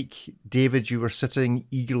last week. David, you were sitting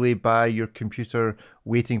eagerly by your computer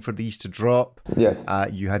waiting for these to drop. Yes.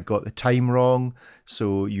 You had got the time wrong,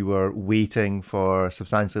 so you were waiting for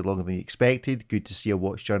substantially longer than you expected. Good to see a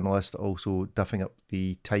watch journalist also duffing up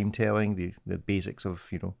the time telling, the basics of,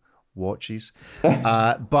 watches.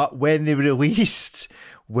 But when they were released,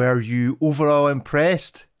 were you overall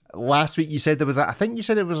impressed? last week you said there was, I think you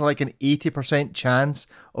said it was like an 80% chance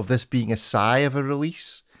of this being a sigh of a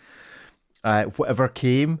release, whatever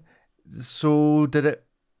came. So did it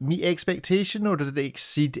meet expectation or did it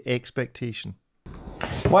exceed expectation?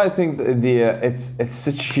 Well, I think it's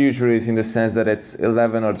such a huge release in the sense that it's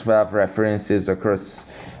 11 or 12 references across,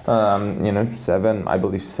 seven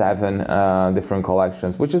different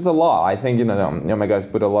collections, which is a lot. I think, my guys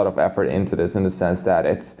put a lot of effort into this in the sense that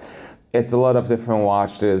it's a lot of different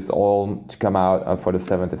watches all to come out for the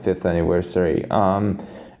 75th anniversary.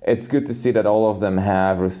 It's good to see that all of them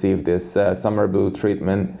have received this summer blue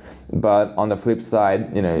treatment, but on the flip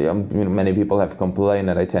side, many people have complained,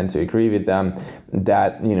 and I tend to agree with them,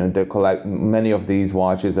 that many of these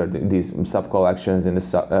watches are these sub collections in the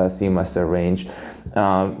Seamaster range,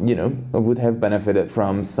 would have benefited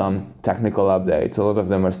from some technical updates. A lot of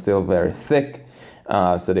them are still very thick,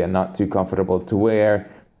 so they are not too comfortable to wear.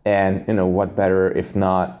 And what better if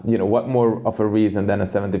not, what more of a reason than a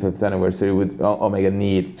 75th anniversary would Omega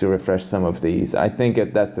need to refresh some of these? I think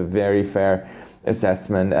that's a very fair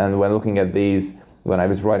assessment. And when looking at these, when I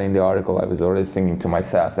was writing the article, I was already thinking to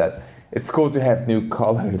myself that it's cool to have new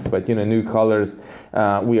colors, but new colors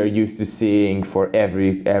we are used to seeing for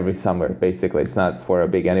every summer. Basically, it's not for a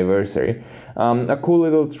big anniversary. A cool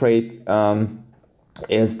little trait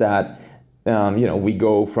is that. We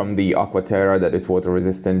go from the Aquaterra that is water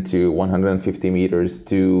resistant to 150 meters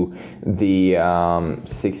to the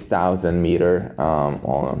 6,000 meter,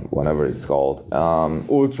 or whatever it's called,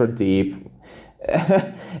 ultra deep.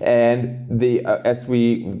 And as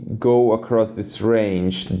we go across this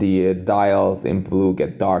range, the dials in blue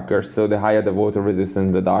get darker. So the higher the water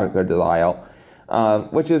resistance, the darker the dial.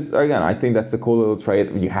 Which is, again, I think that's a cool little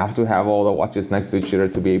trait. You have to have all the watches next to each other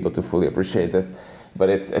to be able to fully appreciate this. But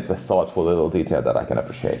it's a thoughtful little detail that I can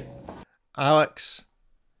appreciate. Alex,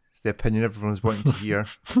 it's the opinion everyone's wanting to hear.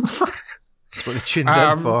 That's what they tuned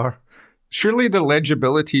in for. Surely the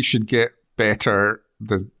legibility should get better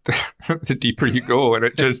the deeper you go, and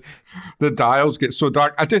the dials get so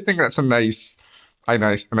dark. I do think that's a nice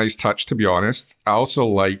touch, to be honest. I also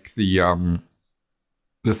like the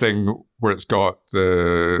thing where it's got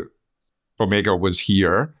the Omega was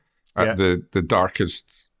here at the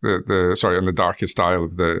darkest. On the darkest dial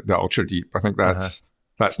of the ultra deep. I think that's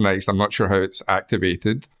nice. I'm not sure how it's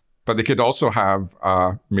activated, but they could also have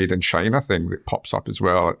a made in China thing that pops up as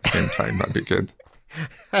well at the same time. That'd be good.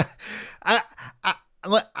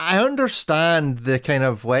 I understand the kind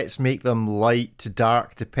of let's make them light to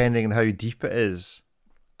dark depending on how deep it is.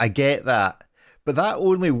 I get that, but that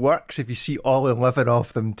only works if you see all 11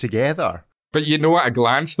 of them together. But at a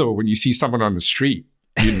glance though, when you see someone on the street,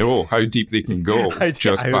 you know how deep they can go how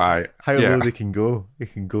low they can go. They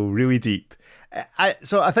can go really deep.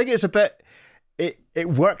 So I think it's a bit. It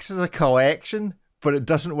works as a collection, but it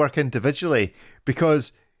doesn't work individually,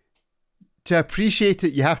 because to appreciate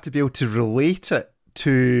it, you have to be able to relate it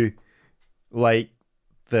to, like,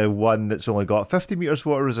 the one that's only got 50 meters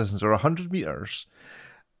water resistance or 100 meters.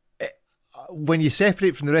 When you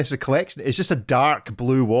separate from the rest of the collection, it's just a dark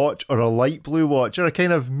blue watch or a light blue watch or a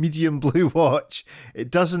kind of medium blue watch.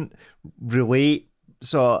 It doesn't relate.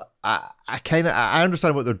 So I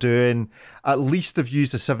understand what they're doing. At least they've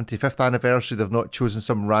used the 75th anniversary. They've not chosen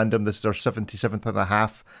some random, this is their 77th and a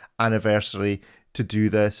half anniversary to do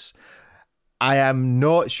this. I am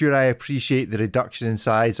not sure I appreciate the reduction in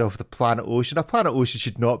size of the Planet Ocean. A Planet Ocean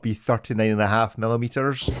should not be 39.5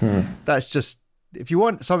 millimeters. That's just, if you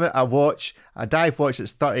want a dive watch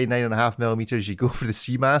that's 39.5 millimeters, you go for the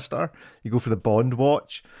Seamaster, you go for the Bond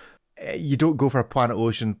watch. You don't go for a Planet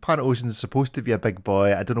Ocean. Planet Ocean is supposed to be a big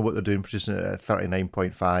boy. I don't know what they're doing producing it at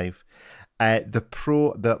 39.5.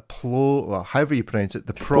 However you pronounce it,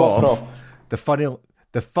 the Prof, the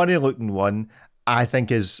funny looking one, I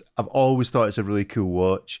think I've always thought it's a really cool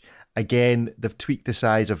watch. Again, they've tweaked the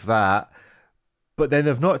size of that, but then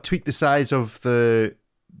they've not tweaked the size of the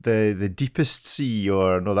deepest sea,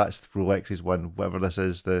 or no, that's Rolex's one, whatever this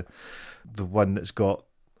is, the one that's got,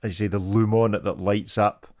 as you say, the lume on it that lights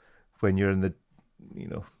up when you're in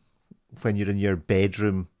when you're in your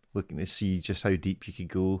bedroom looking to see just how deep you could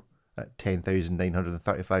go at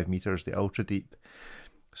 10,935 meters, the ultra deep.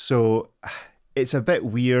 So it's a bit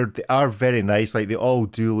weird. They are very nice, like they all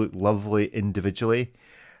do look lovely individually,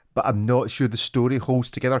 but I'm not sure the story holds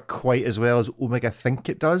together quite as well as Omega think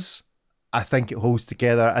it does. I think it holds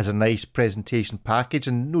together as a nice presentation package,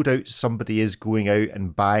 and no doubt somebody is going out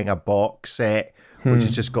and buying a box set which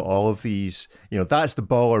has just got all of these. That's the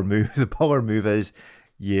baller move. The baller move is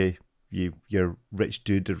you're a rich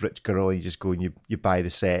dude or rich girl, and you just go and you buy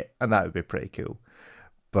the set, and that would be pretty cool.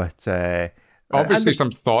 But obviously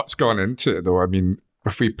some thought's gone into it, though. I mean,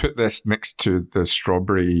 if we put this next to the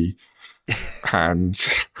strawberry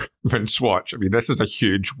hands mince watch, I mean, this is a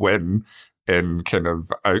huge win in kind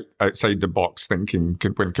of outside the box thinking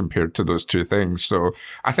when compared to those two things. So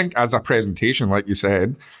I think as a presentation, like you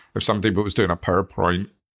said, if somebody was doing a PowerPoint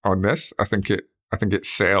on this, I think it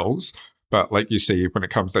sells. But like you say, when it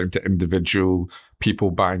comes down to individual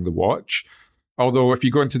people buying the watch, although if you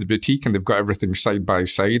go into the boutique and they've got everything side by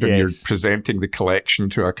side and you're presenting the collection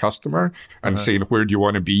to a customer and saying, where do you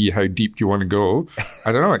want to be? How deep do you want to go?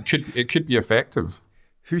 I don't know. It could be effective.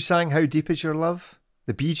 Who sang How Deep Is Your Love?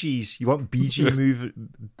 The Bee Gees. You want Bee Gee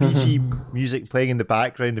music playing in the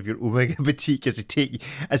background of your Omega boutique as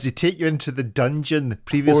they take you into the dungeon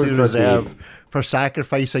previously reserved for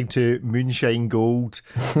sacrificing to Moonshine Gold,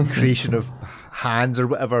 creation of hands or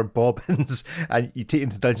whatever, bobbins, and you take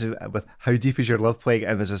into the dungeon with How Deep Is Your Love playing,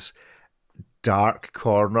 and there's this dark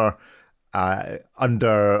corner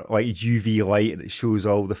under like UV light, and it shows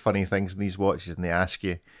all the funny things in these watches, and they ask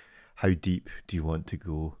you, how deep do you want to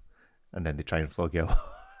go? And then they try and flog you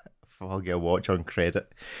a watch on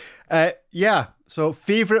credit. So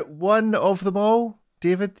favourite one of them all,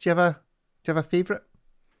 David? Do you have a favourite?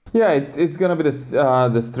 Yeah, it's gonna be this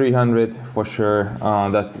 300 for sure.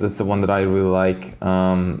 That's the one that I really like.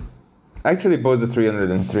 Actually, both the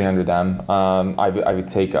 300 and 300M. I would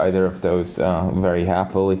take either of those very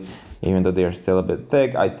happily, even though they're still a bit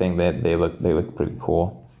thick. I think that they look pretty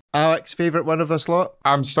cool. Alex, favourite one of this lot?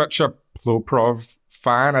 I'm such a Ploprov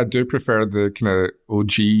fan. I do prefer the kind of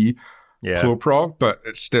OG Ploprov, but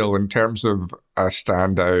it's still, in terms of a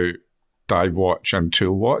standout dive watch and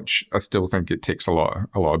tool watch, I still think it takes a lot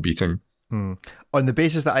of beating. On the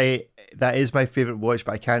basis that is my favourite watch,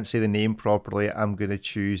 but I can't say the name properly, I'm going to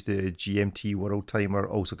choose the GMT World Timer,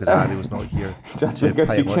 also because Ari was not here. Just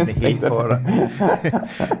because you can say that. For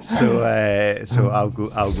it. So I'll go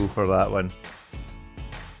for that one.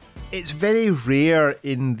 It's very rare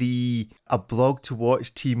in a blog to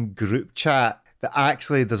watch team group chat that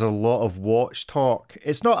actually there's a lot of watch talk.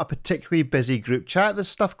 It's not a particularly busy group chat. This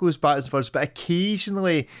stuff goes back and forth, but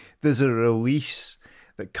occasionally there's a release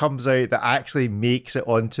that comes out that actually makes it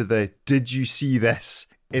onto the "Did you see this?"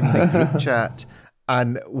 in the group chat.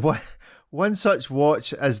 And one such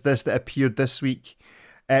watch as this that appeared this week,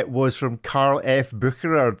 it was from Carl F.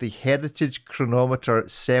 Bucherer, the Heritage Chronometer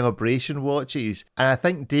Celebration watches. And I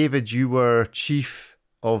think, David, you were chief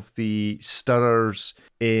of the stirrers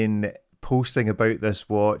in posting about this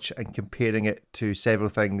watch and comparing it to several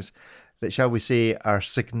things that, shall we say, are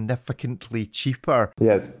significantly cheaper.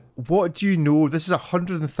 Yes. What do you know? This is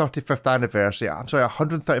 135th anniversary. I'm sorry,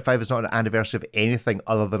 135 is not an anniversary of anything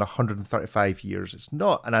other than 135 years. It's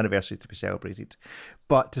not an anniversary to be celebrated.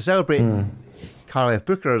 But to celebrate Carl F.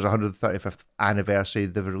 Bucherer's 135th anniversary,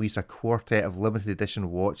 they've released a quartet of limited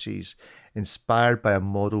edition watches inspired by a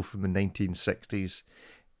model from the 1960s.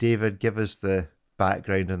 David, give us the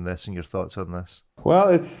background on this and your thoughts on this. Well,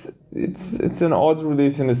 it's an odd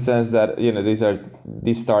release in the sense that, you know, these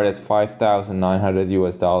start at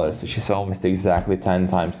 $5,900 which is almost exactly 10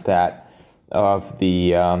 times that of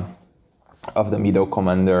the Mido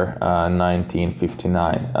Commander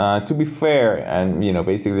 1959. To be fair, and you know,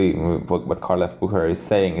 basically what Carl F. Bucherer is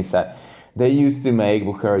saying is that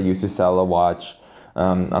Bucherer used to sell a watch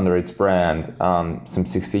under its brand some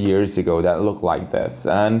 60 years ago that looked like this.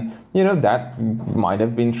 And, you know, that might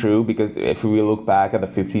have been true because if we look back at the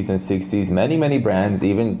 50s and 60s, many brands,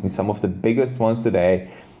 even some of the biggest ones today,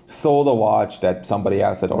 sold a watch that somebody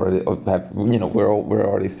else had already, were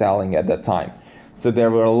already selling at that time. So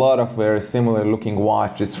there were a lot of very similar looking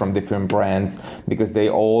watches from different brands because they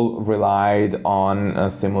all relied on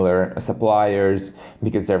similar suppliers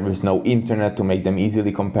because there was no internet to make them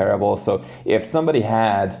easily comparable. So if somebody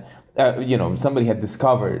had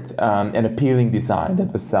discovered an appealing design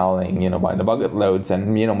that was selling, by the bucket loads,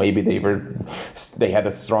 and maybe they had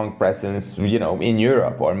a strong presence, in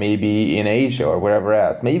Europe or maybe in Asia or wherever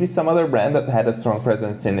else. Maybe some other brand that had a strong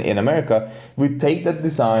presence in America would take that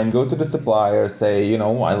design, go to the supplier, say,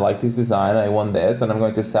 I like this design, I want this, and I'm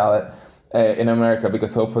going to sell it in America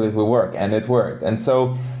because hopefully it will work, and it worked. And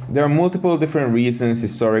so there are multiple different reasons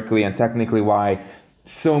historically and technically why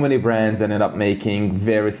so many brands ended up making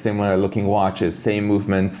very similar looking watches, same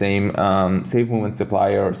movement, same movement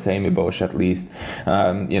supplier, or same Ebosh at least,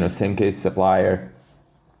 same case supplier.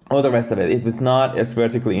 All the rest of it. It was not as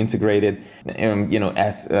vertically integrated,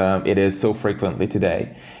 as it is so frequently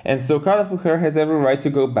today. And so Carl F. Bucherer has every right to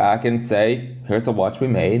go back and say, here's a watch we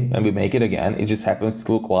made, and we make it again. It just happens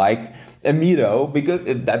to look like a Mido, because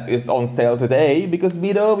that is on sale today, because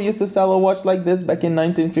Mido used to sell a watch like this back in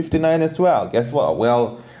 1959 as well. Guess what?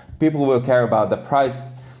 Well, people will care about the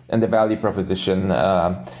price and the value proposition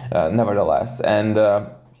nevertheless. And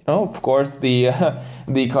of course, the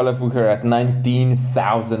Color Booker at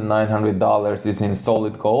 $19,900 is in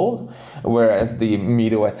solid gold, whereas the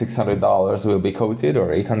Mido at $600 will be coated, or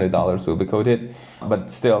 $800 will be coated. But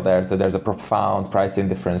still, there's a profound pricing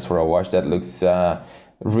difference for a watch that looks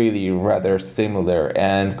really rather similar.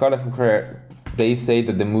 And Color Booker, they say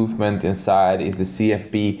that the movement inside is the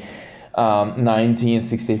CFB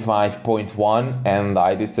 1965.1, and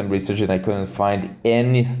I did some research and I couldn't find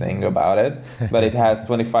anything about it, but it has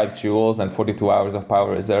 25 jewels and 42 hours of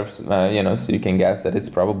power reserves, so you can guess that it's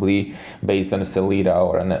probably based on a Sellita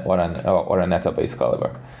or a Netta base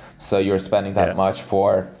caliber. So you're spending that much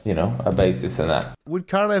for, a basis in that. Would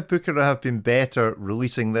Karlev Booker have been better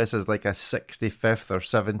releasing this as like a 65th or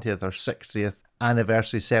 70th or 60th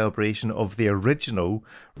anniversary celebration of the original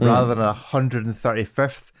rather than a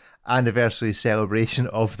 135th anniversary celebration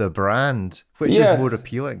of the brand, which is more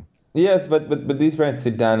appealing? Yes, but these brands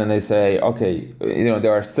sit down and they say, okay,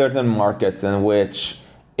 there are certain markets in which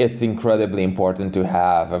it's incredibly important to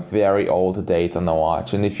have a very old date on the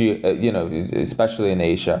watch. And if you, especially in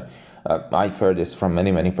Asia, I've heard this from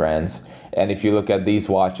many brands. And if you look at these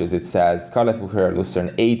watches, it says Carlet Boucher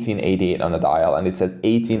Lucerne 1888 on the dial, and it says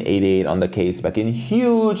 1888 on the case back in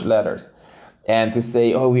huge letters. And to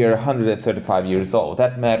say, we are 135 years old,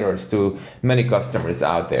 that matters to many customers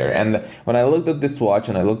out there. And when I looked at this watch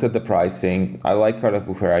and I looked at the pricing, I like Carlet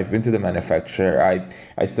Boucher. I've been to the manufacturer.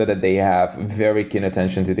 I said that they have very keen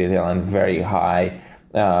attention to detail and very high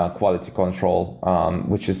quality control,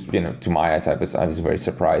 which is, to my eyes, I was very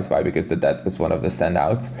surprised by, because that was one of the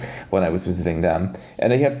standouts when I was visiting them.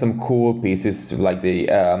 And they have some cool pieces like the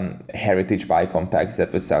Heritage Bicompacts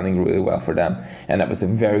that was selling really well for them, and that was a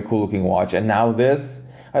very cool looking watch. And now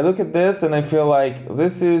I look at this and I feel like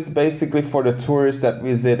this is basically for the tourists that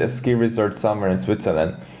visit a ski resort somewhere in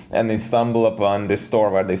Switzerland and they stumble upon this store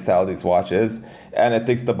where they sell these watches, and it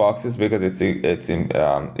ticks the boxes because it's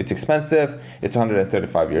expensive, it's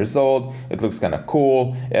 135 years old, it looks kind of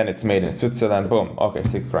cool, and it's made in Switzerland. Boom, okay,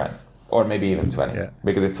 $6,000. Or maybe even 20,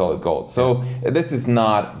 because it's solid gold. So this is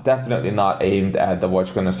definitely not aimed at the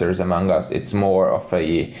watch connoisseurs among us. It's more of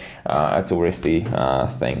a touristy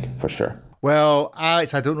thing for sure. Well,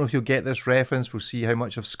 Alex, I don't know if you'll get this reference. We'll see how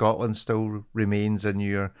much of Scotland still remains in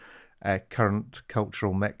your current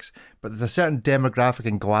cultural mix. But there's a certain demographic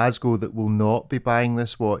in Glasgow that will not be buying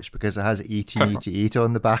this watch because it has 1888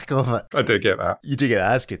 on the back of it. I do get that. You do get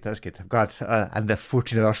that. That's good. I'm glad. And the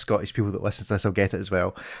 14 other Scottish people that listen to this will get it as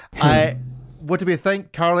well. What do we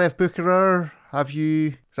think? Karlev Bucherer,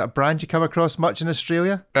 is that a brand you come across much in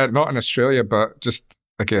Australia? Not in Australia, but just,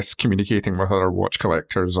 I guess, communicating with other watch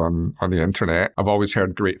collectors on the internet. I've always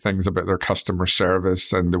heard great things about their customer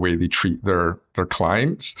service and the way they treat their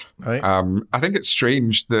clients. Right. I think it's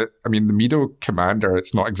strange that, the Mido Commander,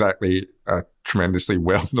 it's not exactly a tremendously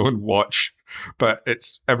well-known watch, but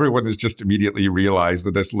everyone has just immediately realized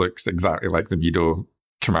that this looks exactly like the Mido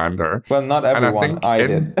Commander. Well, not everyone. I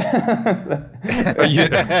did.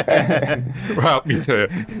 Well, me too.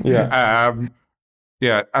 Yeah.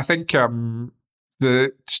 I think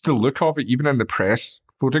the look of it, even in the press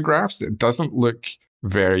photographs, it doesn't look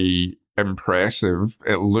very impressive.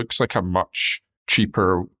 It looks like a much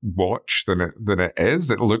cheaper watch than it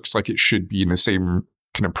is. It looks like it should be in the same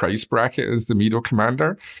kind of price bracket as the Mido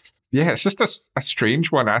Commander. Yeah, it's just a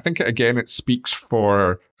strange one. I think, again, it speaks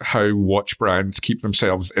for how watch brands keep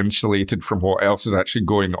themselves insulated from what else is actually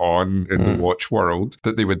going on in the watch world,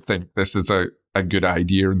 that they would think this is a good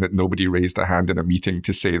idea and that nobody raised a hand in a meeting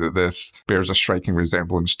to say that this bears a striking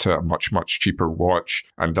resemblance to a much, much cheaper watch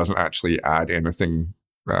and doesn't actually add anything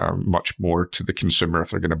much more to the consumer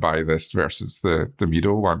if they're going to buy this versus the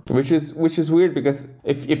Mido one. Which is weird, because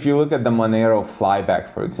if you look at the Monero Flyback,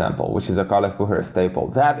 for example, which is a Carlet Boucher staple,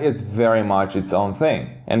 that is very much its own thing.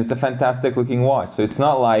 And it's a fantastic looking watch. So it's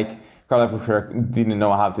not like Carlet Boucher didn't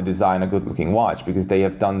know how to design a good looking watch, because they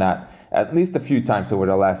have done that at least a few times over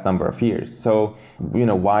the last number of years. So,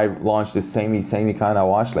 why launch this samey kind of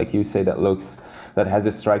watch, like you say, that has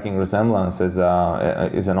a striking resemblance is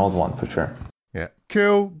an old one for sure. Yeah.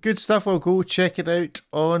 Cool. Good stuff. I'll go check it out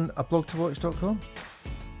on ablogtowatch.com.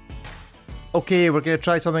 Okay, we're going to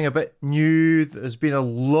try something a bit new. There's been a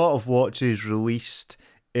lot of watches released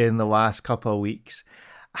in the last couple of weeks.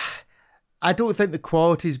 I don't think the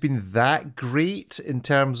quality's been that great in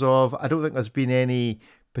terms of, I don't think there's been any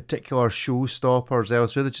particular showstoppers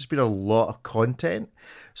elsewhere. There's just been a lot of content.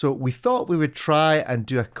 So we thought we would try and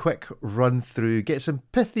do a quick run through, get some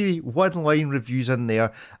pithy one-line reviews in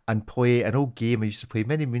there, and play an old game I used to play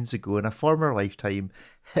many moons ago in a former lifetime,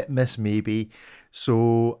 Hit Miss Maybe.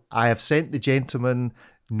 So I have sent the gentleman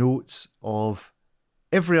notes of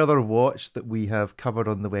every other watch that we have covered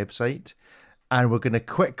on the website, and we're going to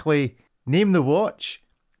quickly name the watch.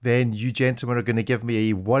 Then you gentlemen are going to give me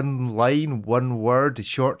a one-line, one-word,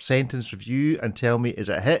 short sentence review and tell me, is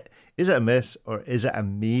it a hit, is it a miss, or is it a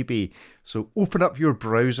maybe? So open up your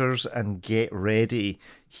browsers and get ready.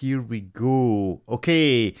 Here we go.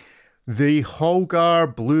 Okay, the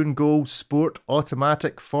Holgar Blue and Gold Sport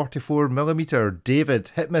Automatic 44mm. David,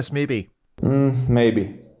 hit, miss, maybe?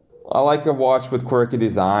 Maybe. I like a watch with quirky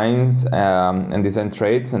designs and design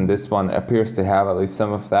traits, and this one appears to have at least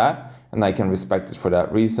some of that, and I can respect it for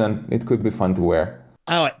that reason. It could be fun to wear.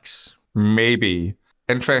 Alex? Maybe.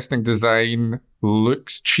 Interesting design,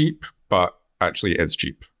 looks cheap, but actually is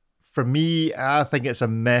cheap. For me, I think it's a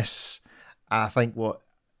miss. I think what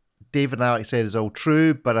David and Alex said is all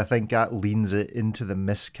true, but I think that leans it into the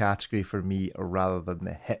miss category for me rather than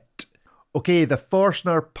the hit. Okay, the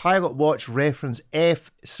Forstner Pilot Watch reference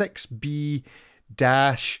F6B-346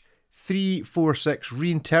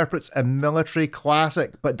 reinterprets a military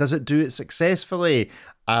classic, but does it do it successfully?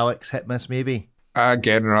 Alex, hit, miss, maybe?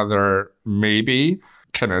 Again, another maybe.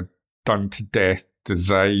 Kind of done to death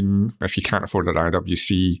design. If you can't afford an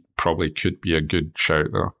IWC, probably could be a good shout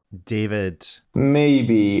though. David?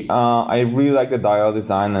 Maybe. I really like the dial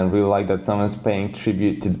design and really like that someone's paying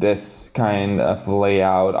tribute to this kind of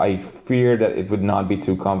layout. I fear that it would not be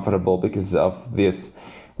too comfortable because of this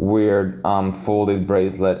weird folded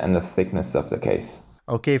bracelet and the thickness of the case.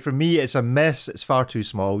 Okay, for me, it's a miss. It's far too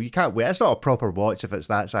small. You can't wear. It's not a proper watch if it's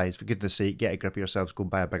that size. For goodness sake, get a grip of yourselves. Go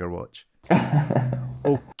and buy a bigger watch.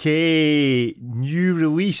 Okay, new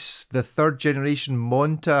release. The 3rd generation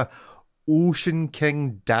Monta Ocean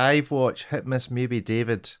King dive watch. Hit, miss, maybe?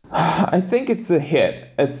 David? I think it's a hit.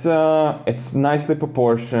 It's nicely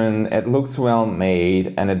proportioned. It looks well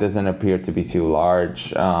made, and it doesn't appear to be too large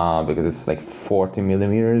because it's like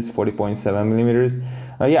 40.7 millimeters.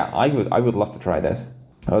 Yeah, I would love to try this.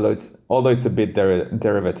 Although it's a bit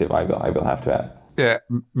derivative, I will have to add. Yeah,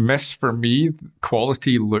 miss for me.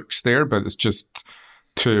 Quality looks there, but it's just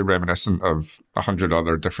too reminiscent of 100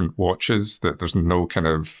 other different watches that there's no kind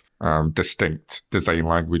of distinct design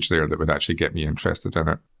language there that would actually get me interested in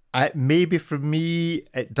it. Maybe for me,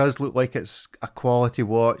 it does look like it's a quality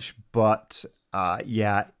watch, but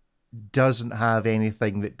doesn't have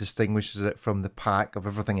anything that distinguishes it from the pack of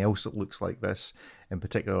everything else that looks like this. In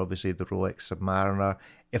particular, obviously, the Rolex Submariner.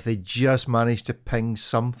 If they just managed to ping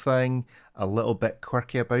something a little bit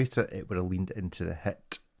quirky about it, it would have leaned into the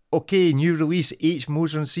hit. Okay, new release, H.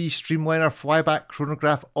 Moser & C Streamliner Flyback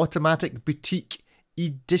Chronograph Automatic Boutique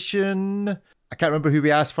Edition. I can't remember who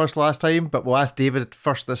we asked first last time, but we'll ask David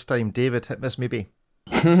first this time. David, hit, miss, maybe?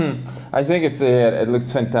 I think it's a hit. It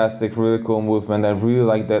looks fantastic, really cool movement. I really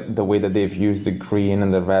like the way that they've used the green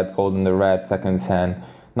and the red gold and the red seconds hand.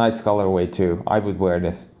 Nice colorway too. I would wear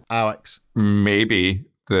this. Alex? Maybe.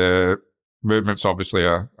 The movement's obviously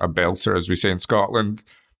a belter, as we say in Scotland,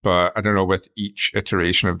 but I don't know, with each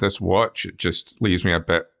iteration of this watch, it just leaves me a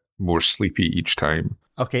bit more sleepy each time.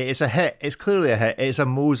 Okay, it's a hit. It's clearly a hit. It's a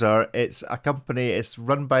Moser. It's a company. It's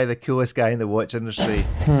run by the coolest guy in the watch industry.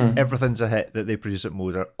 Everything's a hit that they produce at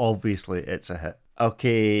Moser. Obviously, it's a hit.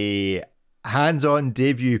 Okay, hands-on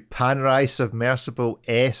debut Panerai Submersible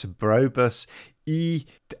S Browbus E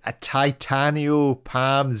a Titanio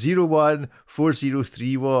Palm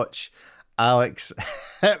 01403 watch. Alex,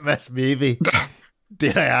 hit, miss, maybe?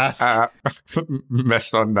 Did I ask?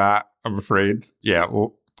 Miss on that, I'm afraid. Yeah,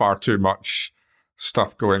 well, far too much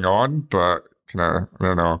stuff going on, but kind of, I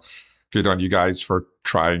don't know, good on you guys for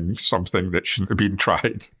trying something that shouldn't have been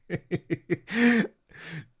tried.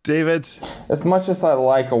 David? As much as I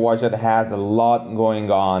like a watch that has a lot going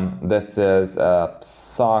on, this is a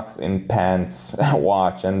socks in pants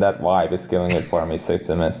watch, and that vibe is killing it for me, so it's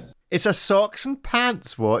a miss. It's a socks and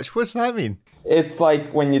pants watch? What's that mean? It's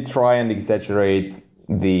like when you try and exaggerate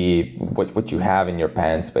what you have in your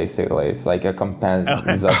pants, basically. It's like a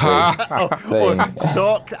compensatory thing.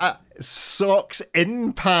 Socks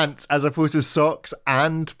in pants as opposed to socks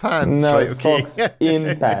and pants. No, right, okay. socks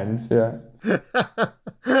in pants, yeah.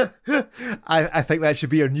 I think that should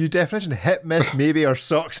be our new definition. Hit, miss, maybe, or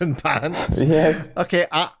socks and pants. Yes. Okay,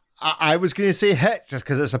 I was going to say hit just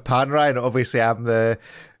because it's a Panerai, and obviously I'm the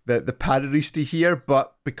Panerista here,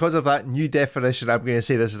 but because of that new definition, I'm going to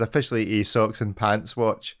say this is officially a socks and pants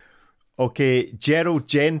watch. Okay, Gerald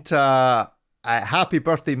Genta, happy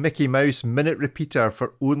birthday Mickey Mouse minute repeater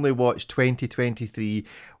for Only Watch 2023.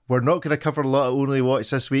 We're not going to cover a lot of Only Watch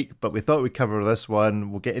this week, but we thought we'd cover this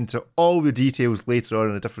one. We'll get into all the details later on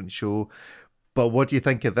in a different show. But what do you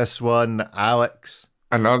think of this one, Alex?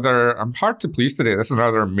 I'm hard to please today. This is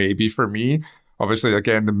another maybe for me. Obviously,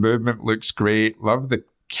 again, the movement looks great. Love the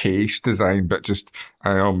case design, but just, I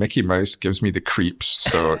don't know, Mickey Mouse gives me the creeps,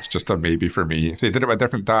 so it's just a maybe for me. If they did it with a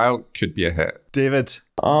different dial, it could be a hit. David?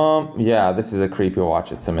 Yeah, this is a creepy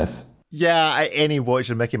watch. It's a miss. Yeah, any watch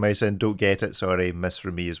with Mickey Mouse in, don't get it. Sorry, miss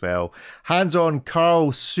for me as well. Hands on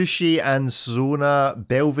Carl, Sushi and Zona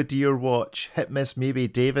Belvedere watch. Hit, miss, maybe.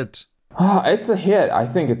 David? It's a hit. I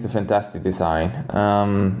think it's a fantastic design.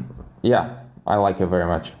 Yeah, I like it very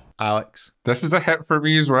much. Alex? This is a hit for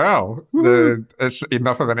me as well. It's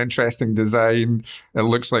enough of an interesting design. It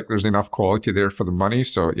looks like there's enough quality there for the money.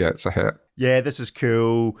 So yeah, it's a hit. Yeah, this is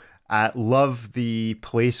cool. Love the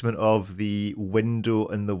placement of the window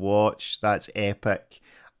in the watch. That's epic.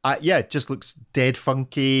 Yeah, it just looks dead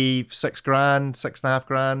funky. $6,000,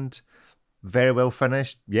 $6,500. Very well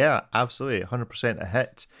finished. Yeah, absolutely. 100% a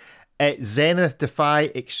hit. Zenith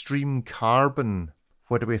Defy Extreme Carbon.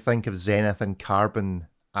 What do we think of Zenith and Carbon,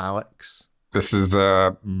 Alex? This is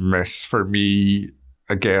a miss for me.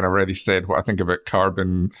 Again, I already said what I think about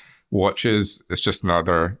Carbon watches. It's just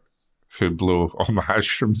another Hublot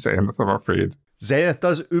homage from Zenith, I'm afraid. Zenith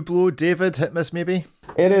does Hublot. David, hit, miss, maybe?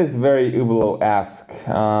 It is very Hublot-esque,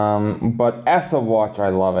 but as a watch, I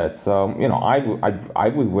love it. So, I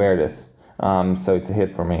would wear this. So it's a hit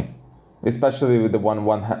for me. Especially with the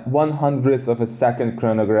 1/100th of a second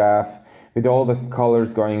chronograph, with all the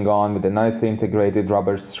colors going on, with the nicely integrated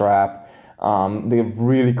rubber strap. They have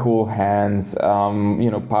really cool hands,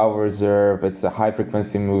 power reserve. It's a high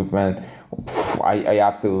frequency movement. I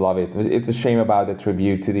absolutely love it. It's a shame about the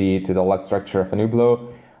tribute to the lug structure of an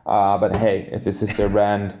Hublot. But hey, it's a sister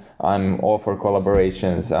brand. I'm all for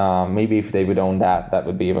collaborations. Maybe if they would own that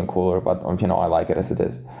would be even cooler. But I like it as it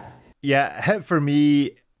is. Yeah, hit for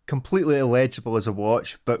me. Completely illegible as a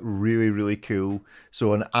watch, but really, really cool.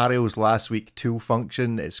 So on Ariel's last week tool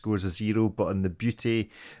function, it scores a 0, but on the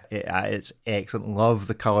beauty, it's excellent. Love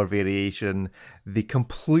the color variation. The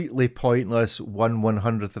completely pointless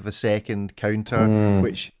 1/100th of a second counter,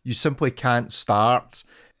 which you simply can't start.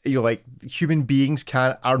 Like human beings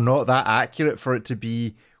are not that accurate for it to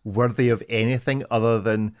be worthy of anything other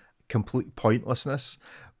than complete pointlessness.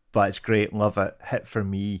 But it's great, love it. Hit for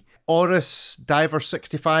me. Oris Diver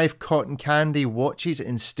 65 cotton candy watches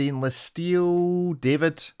in stainless steel.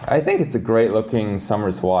 David? I think it's a great looking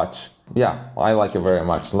summer's watch. Yeah, I like it very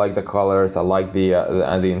much. I like the colors. I like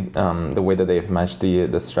the way that they've matched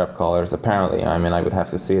the strap colors. Apparently, I would have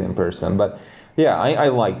to see it in person, but yeah, I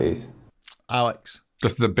like these. Alex?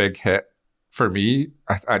 This is a big hit for me.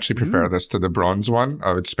 I actually prefer this to the bronze one.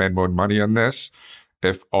 I would spend more money on this.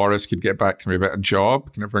 If Oris could get back to me about a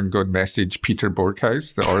job, can everyone go and message Peter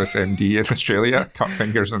Borkhouse, the Oris MD in Australia, cut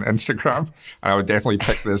fingers on Instagram? And I would definitely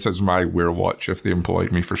pick this as my wear watch if they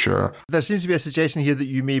employed me for sure. There seems to be a suggestion here that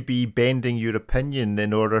you may be bending your opinion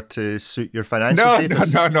in order to suit your financial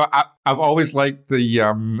status. No. I've always liked the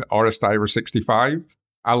Oris Diver 65.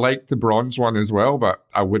 I like the bronze one as well, but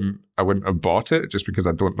I wouldn't have bought it just because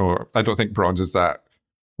I don't think bronze is that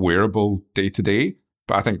wearable day to day.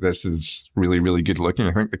 But I think this is really, really good looking.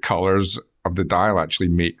 I think the colors of the dial actually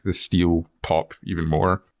make the steel pop even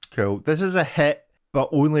more. Cool. This is a hit, but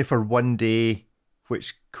only for one day,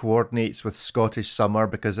 which coordinates with Scottish summer,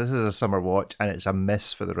 because this is a summer watch and it's a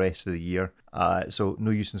miss for the rest of the year. So no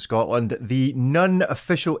use in Scotland. The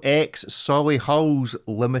non-official X Solihull's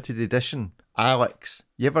limited edition. Alex,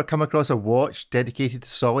 you ever come across a watch dedicated to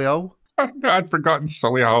Solihull? I'd forgotten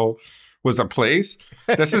Solihull was a place.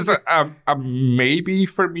 This is a maybe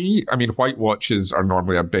for me. I mean, white watches are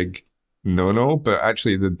normally a big no-no, but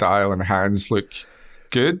actually the dial and hands look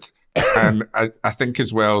good. And I think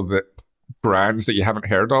as well that brands that you haven't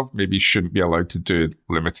heard of maybe shouldn't be allowed to do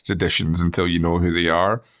limited editions until you know who they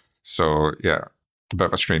are. So yeah, a bit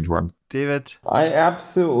of a strange one. David? I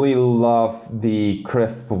absolutely love the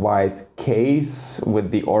crisp white case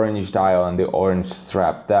with the orange dial and the orange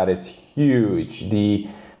strap. That is huge. The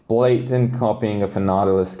blatant copying of a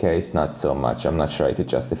Nautilus case, not so much. I'm not sure I could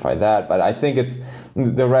justify that, but I think it's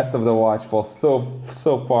the rest of the watch falls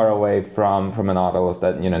so far away from a Nautilus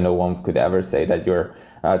that no one could ever say that you're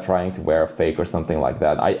trying to wear a fake or something like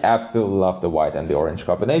that. I absolutely love the white and the orange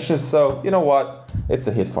combination. So you know what? It's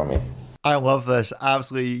a hit for me. I love this.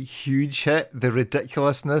 Absolutely huge hit. The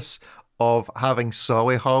ridiculousness of having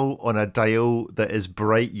Solihull on a dial that is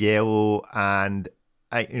bright yellow and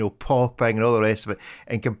popping and all the rest of it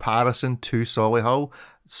in comparison to Solihull.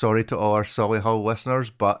 Sorry to all our Solihull listeners,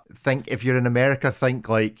 but if you're in America, think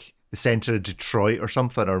like the center of Detroit or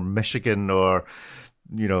something, or Michigan, or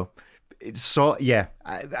I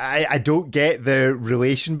don't get the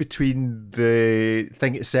relation between the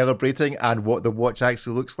thing it's celebrating and what the watch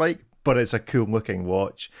actually looks like, but it's a cool looking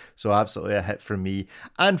watch. So absolutely a hit for me.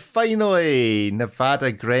 And finally,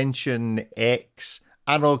 Nevada Grenchen X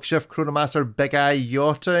Analog Shift Chronomaster Big Eye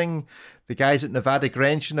Yachting. The guys at Nevada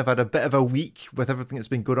Grenchen have had a bit of a week with everything that's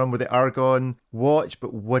been going on with the Argon watch,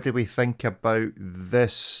 but what do we think about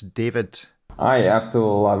this, David? I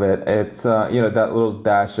absolutely love it. It's that little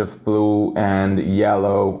dash of blue and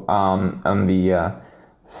yellow on the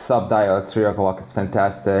sub-dial at 3 o'clock is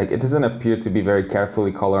fantastic. It doesn't appear to be very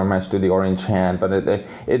carefully color matched to the orange hand, but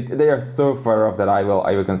they are so far off that I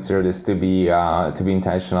will consider this to be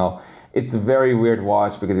intentional. It's a very weird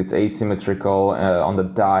watch because it's asymmetrical on the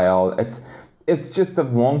dial. It's just a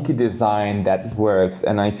wonky design that works,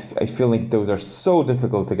 and I feel like those are so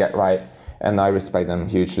difficult to get right, and I respect them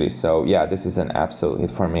hugely. So yeah, this is an absolute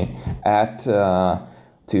hit for me at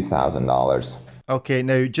 $2,000. Okay,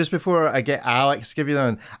 now just before I get Alex to give you that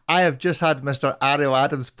one, I have just had Mr. Ariel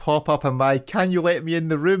Adams pop up on my "Can you let me in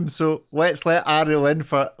the room?" So let's let Ariel in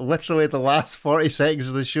for literally the last 40 seconds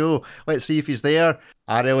of the show. Let's see if he's there.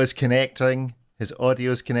 Ariel is connecting. His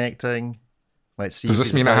audio is connecting. Let's see. Does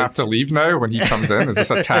this mean I have to leave now when he comes in? Is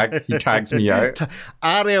this a tag? He tags me out.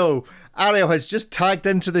 Ariel has just tagged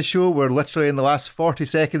into the show. We're literally in the last 40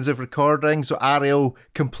 seconds of recording. So Ariel,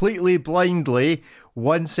 completely blindly,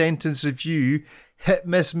 one sentence review, hit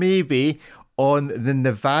miss maybe on the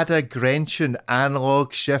Nevada Grenchen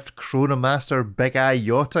Analog Shift Chronomaster Big Eye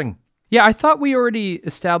Yachting. Yeah, I thought we already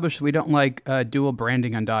established we don't like dual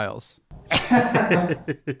branding on dials.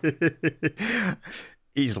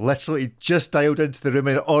 He's literally just dialed into the room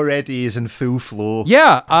and already is in full flow.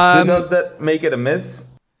 Yeah. So does that make it a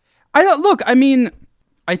miss? I don't look. I mean,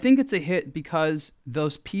 I think it's a hit because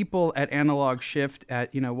those people at Analog Shift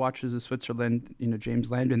at Watches of Switzerland,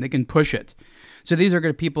 James Landon, they can push it. So these are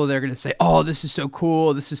going to people that are going to say, "Oh, this is so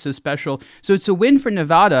cool. This is so special." So it's a win for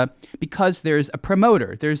Nevada because there's a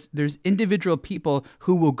promoter. There's individual people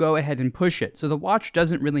who will go ahead and push it. So the watch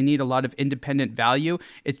doesn't really need a lot of independent value.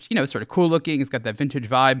 It's sort of cool looking. It's got that vintage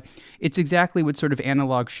vibe. It's exactly what sort of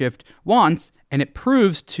Analog Shift wants. And it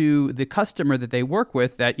proves to the customer that they work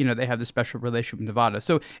with that, they have this special relationship with Nevada.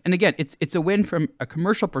 So, and again, it's a win from a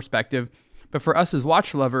commercial perspective. But for us as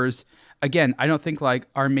watch lovers, again, I don't think like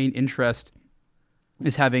our main interest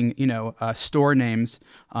is having, store names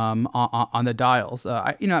on the dials.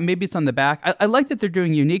 Maybe it's on the back. I like that they're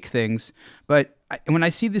doing unique things, but when I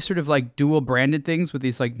see these sort of like dual branded things with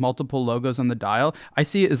these like multiple logos on the dial, I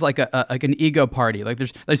see it as like an ego party. Like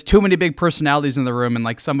there's too many big personalities in the room, and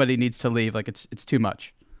like somebody needs to leave. Like it's too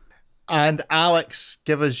much. And Alex,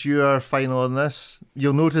 give us your final on this.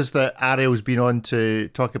 You'll notice that Ariel's been on to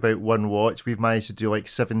talk about one watch. We've managed to do like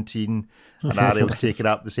 17, and Ariel's taken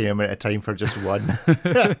up the same amount of time for just one.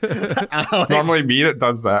 It's normally me that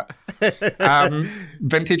does that.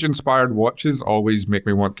 Vintage-inspired watches always make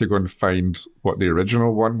me want to go and find what the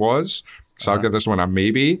original one was. So I'll give this one a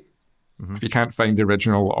maybe. Mm-hmm. If you can't find the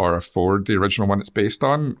original or afford the original one it's based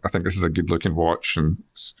on, I think this is a good-looking watch and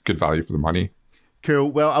it's good value for the money.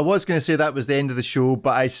 Cool. Well, I was going to say that was the end of the show,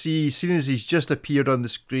 but I see, seeing as he's just appeared on the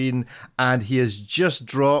screen and he has just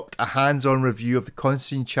dropped a hands-on review of the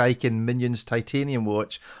Konstantin Chaikin Minions Titanium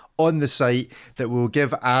watch on the site, that will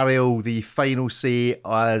give Ariel the final say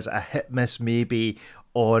as a hit miss maybe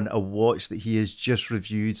on a watch that he has just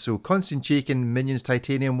reviewed. So Konstantin Chaikin Minions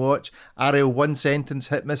Titanium watch. Ariel, one sentence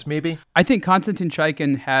hit miss maybe? I think Konstantin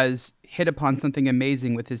Chaikin has hit upon something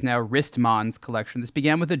amazing with his now Wristmons collection. This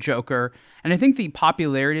began with a Joker, and I think the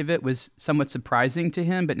popularity of it was somewhat surprising to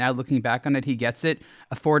him, but now looking back on it, he gets it.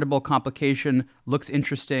 Affordable complication, looks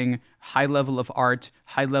interesting, high level of art,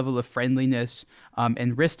 high level of friendliness,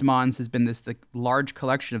 and Wristmons has been this large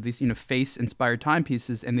collection of these face-inspired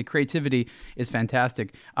timepieces, and the creativity is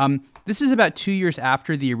fantastic. This is about 2 years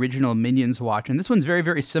after the original Minions watch, and this one's very,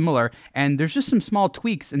 very similar, and there's just some small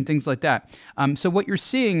tweaks and things like that. So what you're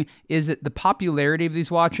seeing is that the popularity of these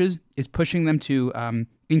watches is pushing them to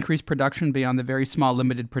increase production beyond the very small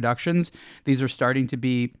limited productions. These are starting to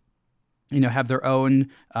be, have their own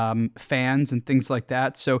fans and things like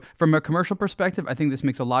that. So from a commercial perspective, I think this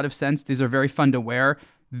makes a lot of sense. These are very fun to wear.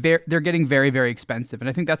 They're getting very, very expensive. And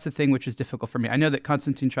I think that's the thing which is difficult for me. I know that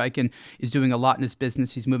Konstantin Chaikin is doing a lot in his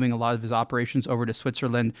business. He's moving a lot of his operations over to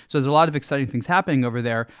Switzerland. So there's a lot of exciting things happening over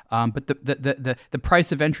there. But the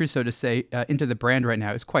price of entry, so to say, into the brand right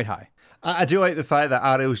now is quite high. I do like the fact that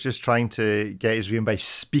Ariel's just trying to get his room by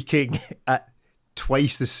speaking at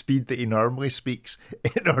twice the speed that he normally speaks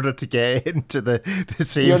in order to get into the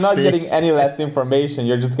same You're not space. getting any less information.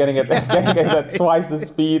 You're just getting it at twice the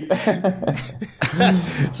speed.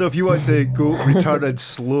 So if you want to return and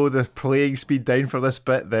slow the playing speed down for this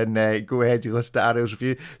bit, then go ahead and listen to Ariel's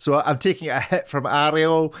review. So I'm taking a hit from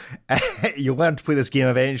Ariel. You'll learn to play this game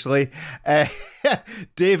eventually.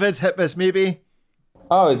 David, hit this maybe?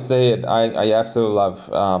 Oh, I absolutely love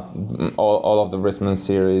all of the Rissman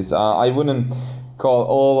series. I wouldn't call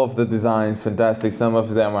all of the designs fantastic. Some of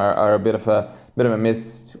them are a bit of a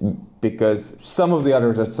miss because some of the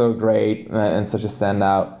others are so great and such a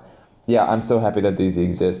standout. Yeah, I'm so happy that these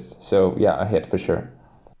exist. So yeah, a hit for sure.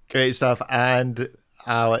 Great stuff. And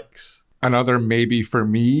Alex? Another maybe for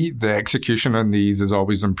me. The execution on these is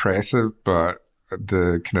always impressive, but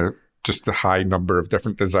the kind of just the high number of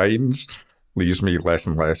different designs leaves me less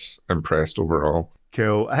and less impressed overall.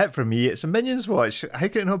 Cool. A hit for me. It's a Minions watch. How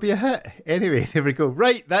can it not be a hit? Anyway, there we go.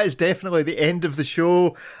 Right, that is definitely the end of the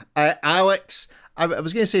show. Alex, I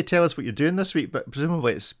was going to say tell us what you're doing this week, but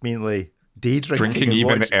presumably it's mainly day drinking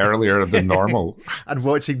even earlier than normal. And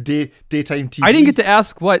watching daytime TV. I didn't get to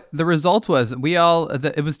ask what the result was.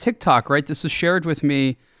 It was TikTok, right? This was shared with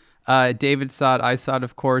me. David saw it. I saw it,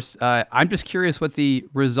 of course. I'm just curious what the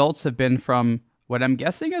results have been from what I'm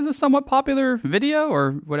guessing is a somewhat popular video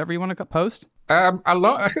or whatever you want to post. A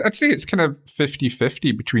lot. I'd say it's kind of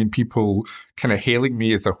 50-50 between people kind of hailing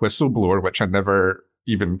me as a whistleblower, which I never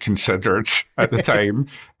even considered at the time,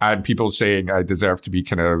 and people saying I deserve to be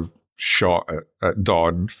kind of shot at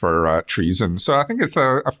dawn for treason. So I think it's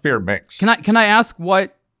a fair mix. Can I ask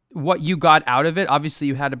what you got out of it? Obviously,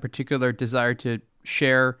 you had a particular desire to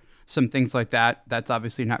share some things like that. That's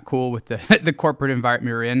obviously not cool with the corporate environment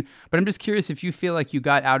you're in. But I'm just curious if you feel like you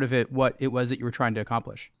got out of it what it was that you were trying to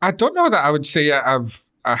accomplish. I don't know that I would say I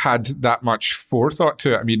had that much forethought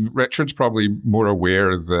to it. I mean, Richard's probably more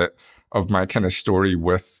aware of my kind of story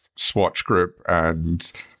with Swatch Group and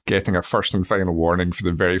getting a first and final warning for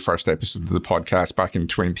the very first episode of the podcast back in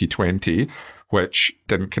 2020, which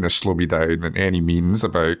didn't kind of slow me down in any means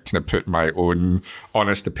about kind of putting my own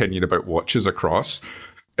honest opinion about watches across.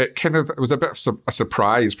 It was a bit of a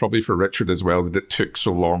surprise probably for Richard as well that it took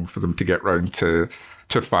so long for them to get round to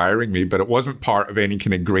firing me, but it wasn't part of any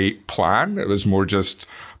kind of great plan. It was more just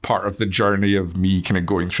part of the journey of me kind of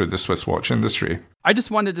going through the Swiss watch industry. I just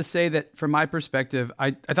wanted to say that from my perspective,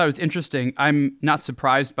 I thought it was interesting. I'm not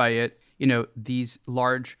surprised by it. You know, these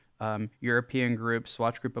large European groups,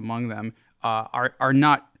 Swatch Group among them, are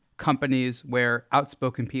not companies where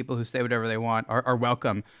outspoken people who say whatever they want are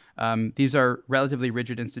welcome. These are relatively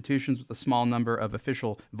rigid institutions with a small number of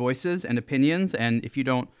official voices and opinions. And if you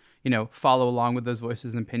don't, follow along with those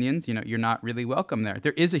voices and opinions, you're not really welcome there.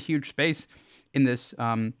 There is a huge space in this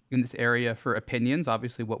area for opinions.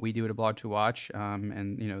 Obviously, what we do at A Blog to Watch,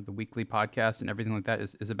 and the weekly podcast and everything like that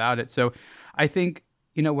is about it. So, I think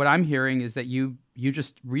what I'm hearing is that you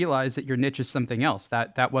just realize that your niche is something else.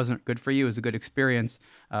 That wasn't good for you. It was a good experience,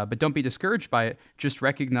 but don't be discouraged by it. Just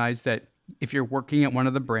recognize that if you're working at one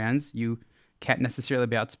of the brands, you can't necessarily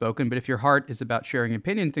be outspoken. But if your heart is about sharing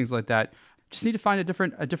opinion, things like that, just need to find a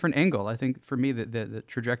different angle. I think for me, the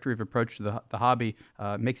trajectory of approach to the hobby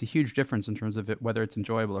makes a huge difference in terms of whether it's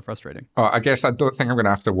enjoyable or frustrating. I guess I don't think I'm going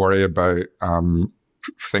to have to worry about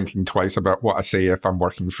thinking twice about what I say if I'm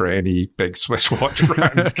working for any big Swiss watch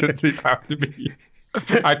brands, because they have to be.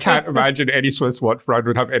 I can't imagine any Swiss watch brand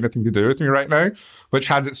would have anything to do with me right now, which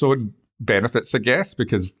has its own benefits, I guess,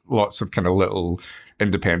 because lots of kind of little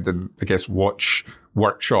independent, I guess, watch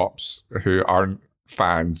workshops who aren't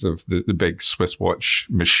fans of the big Swiss watch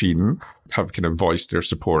machine have kind of voiced their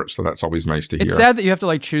support. So that's always nice to hear. It's sad that you have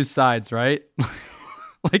to choose sides, right?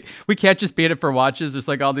 Like, we can't just be in it for watches. There's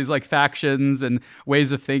all these factions and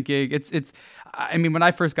ways of thinking. I mean, when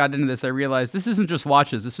I first got into this, I realized this isn't just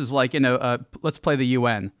watches. This is let's play the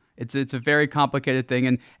UN. It's a very complicated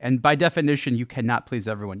thing. And by definition, you cannot please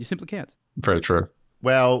everyone. You simply can't. Very true.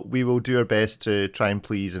 Well, we will do our best to try and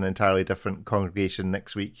please an entirely different congregation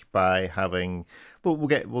next week by having. Well,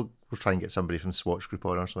 we'll try and get somebody from Swatch Group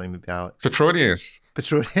on or something, maybe Alex. Petronius,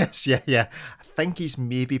 yeah. I think he's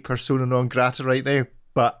maybe persona non grata right now,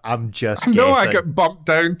 but I'm just guessing. No, I got bumped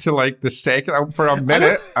down to the second for a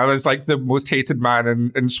minute. I was the most hated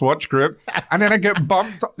man in Swatch Group, and then I get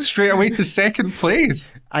bumped straight away to second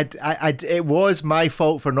place. It was my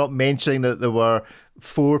fault for not mentioning that there were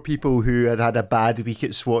 4 people who had a bad week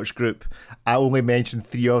at Swatch Group. I only mentioned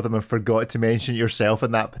 3 of them and forgot to mention yourself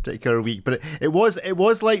in that particular week. But it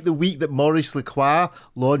was like the week that Maurice Lacroix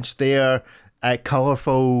launched their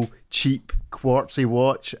colourful cheap quartzy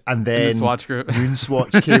watch, and then the Swatch Group.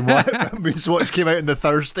 Moonswatch came out on the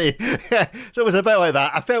Thursday. So it was a bit like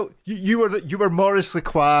that. I felt you were Maurice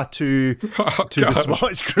Lacroix to the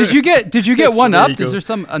Swatch Group. Did you get one there up? you go. Is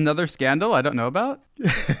there another scandal I don't know about?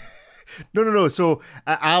 No. So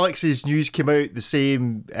Alex's news came out the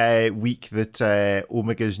same week that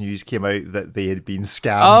Omega's news came out that they had been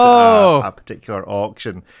scammed at a particular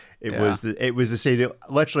auction. It was the same.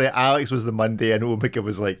 Literally, Alex was the Monday and Omega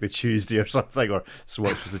was like the Tuesday or something, or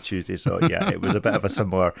Swatch was the Tuesday. So yeah, it was a bit of a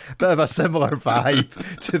similar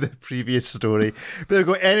vibe to the previous story. But there we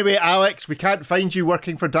go. Anyway, Alex, we can't find you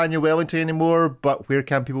working for Daniel Wellington anymore. But where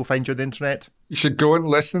can people find you on the internet? You should go and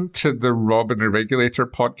listen to the Robin the Regulator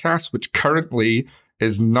podcast, which currently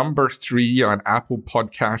is number 3 on Apple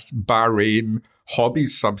Podcasts Bahrain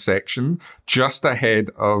Hobbies subsection, just ahead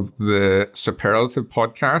of the Superlative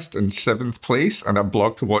podcast in 7th place and a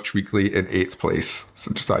Blog to Watch Weekly in 8th place.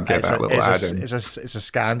 So just thought I'd get that little add in. It's a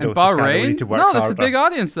scandal. And Bahrain? We need to work No, that's harder. a big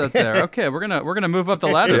audience out there. Okay, we're gonna move up the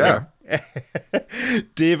ladder there.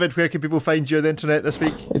 David, where can people find you on the internet this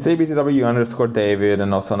week? It's abtw_David,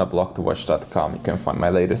 and also on blogtowatch.com. You can find my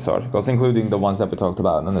latest articles, including the ones that we talked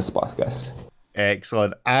about on this podcast.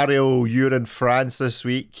 Excellent. Ariel, you're in France this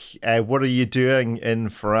week. What are you doing in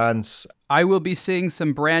France? I will be seeing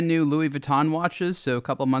some brand new Louis Vuitton watches. So a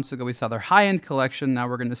couple of months ago, we saw their high-end collection. Now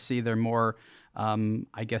we're going to see their more,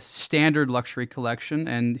 standard luxury collection,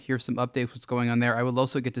 and here's some updates what's going on there. I will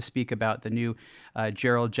also get to speak about the new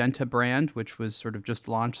Gerald Genta brand, which was sort of just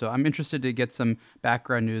launched. So I'm interested to get some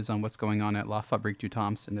background news on what's going on at La Fabrique du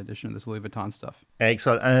Temps in addition to this Louis Vuitton stuff.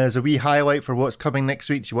 Excellent. And as a wee highlight for what's coming next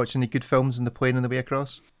week, did you watch any good films on the plane on the way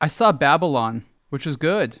across? I saw Babylon, which was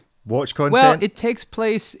good. Watch content? Well, it takes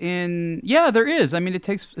place there is. I mean,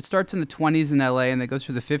 it starts in the 20s in LA and it goes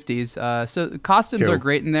through the 50s. So the costumes are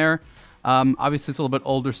great in there. Obviously, it's a little bit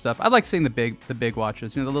older stuff. I like seeing the big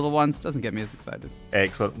watches. The little ones doesn't get me as excited.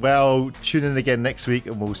 Excellent. Well, tune in again next week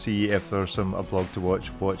and we'll see if there's a blog to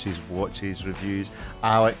watch, watches, reviews.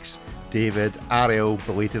 Alex, David, Ariel,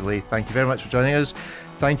 belatedly, thank you very much for joining us.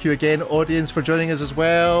 Thank you again, audience, for joining us as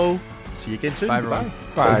well. See you again soon. Bye, everyone.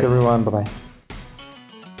 Bye. Thanks, everyone. Bye-bye.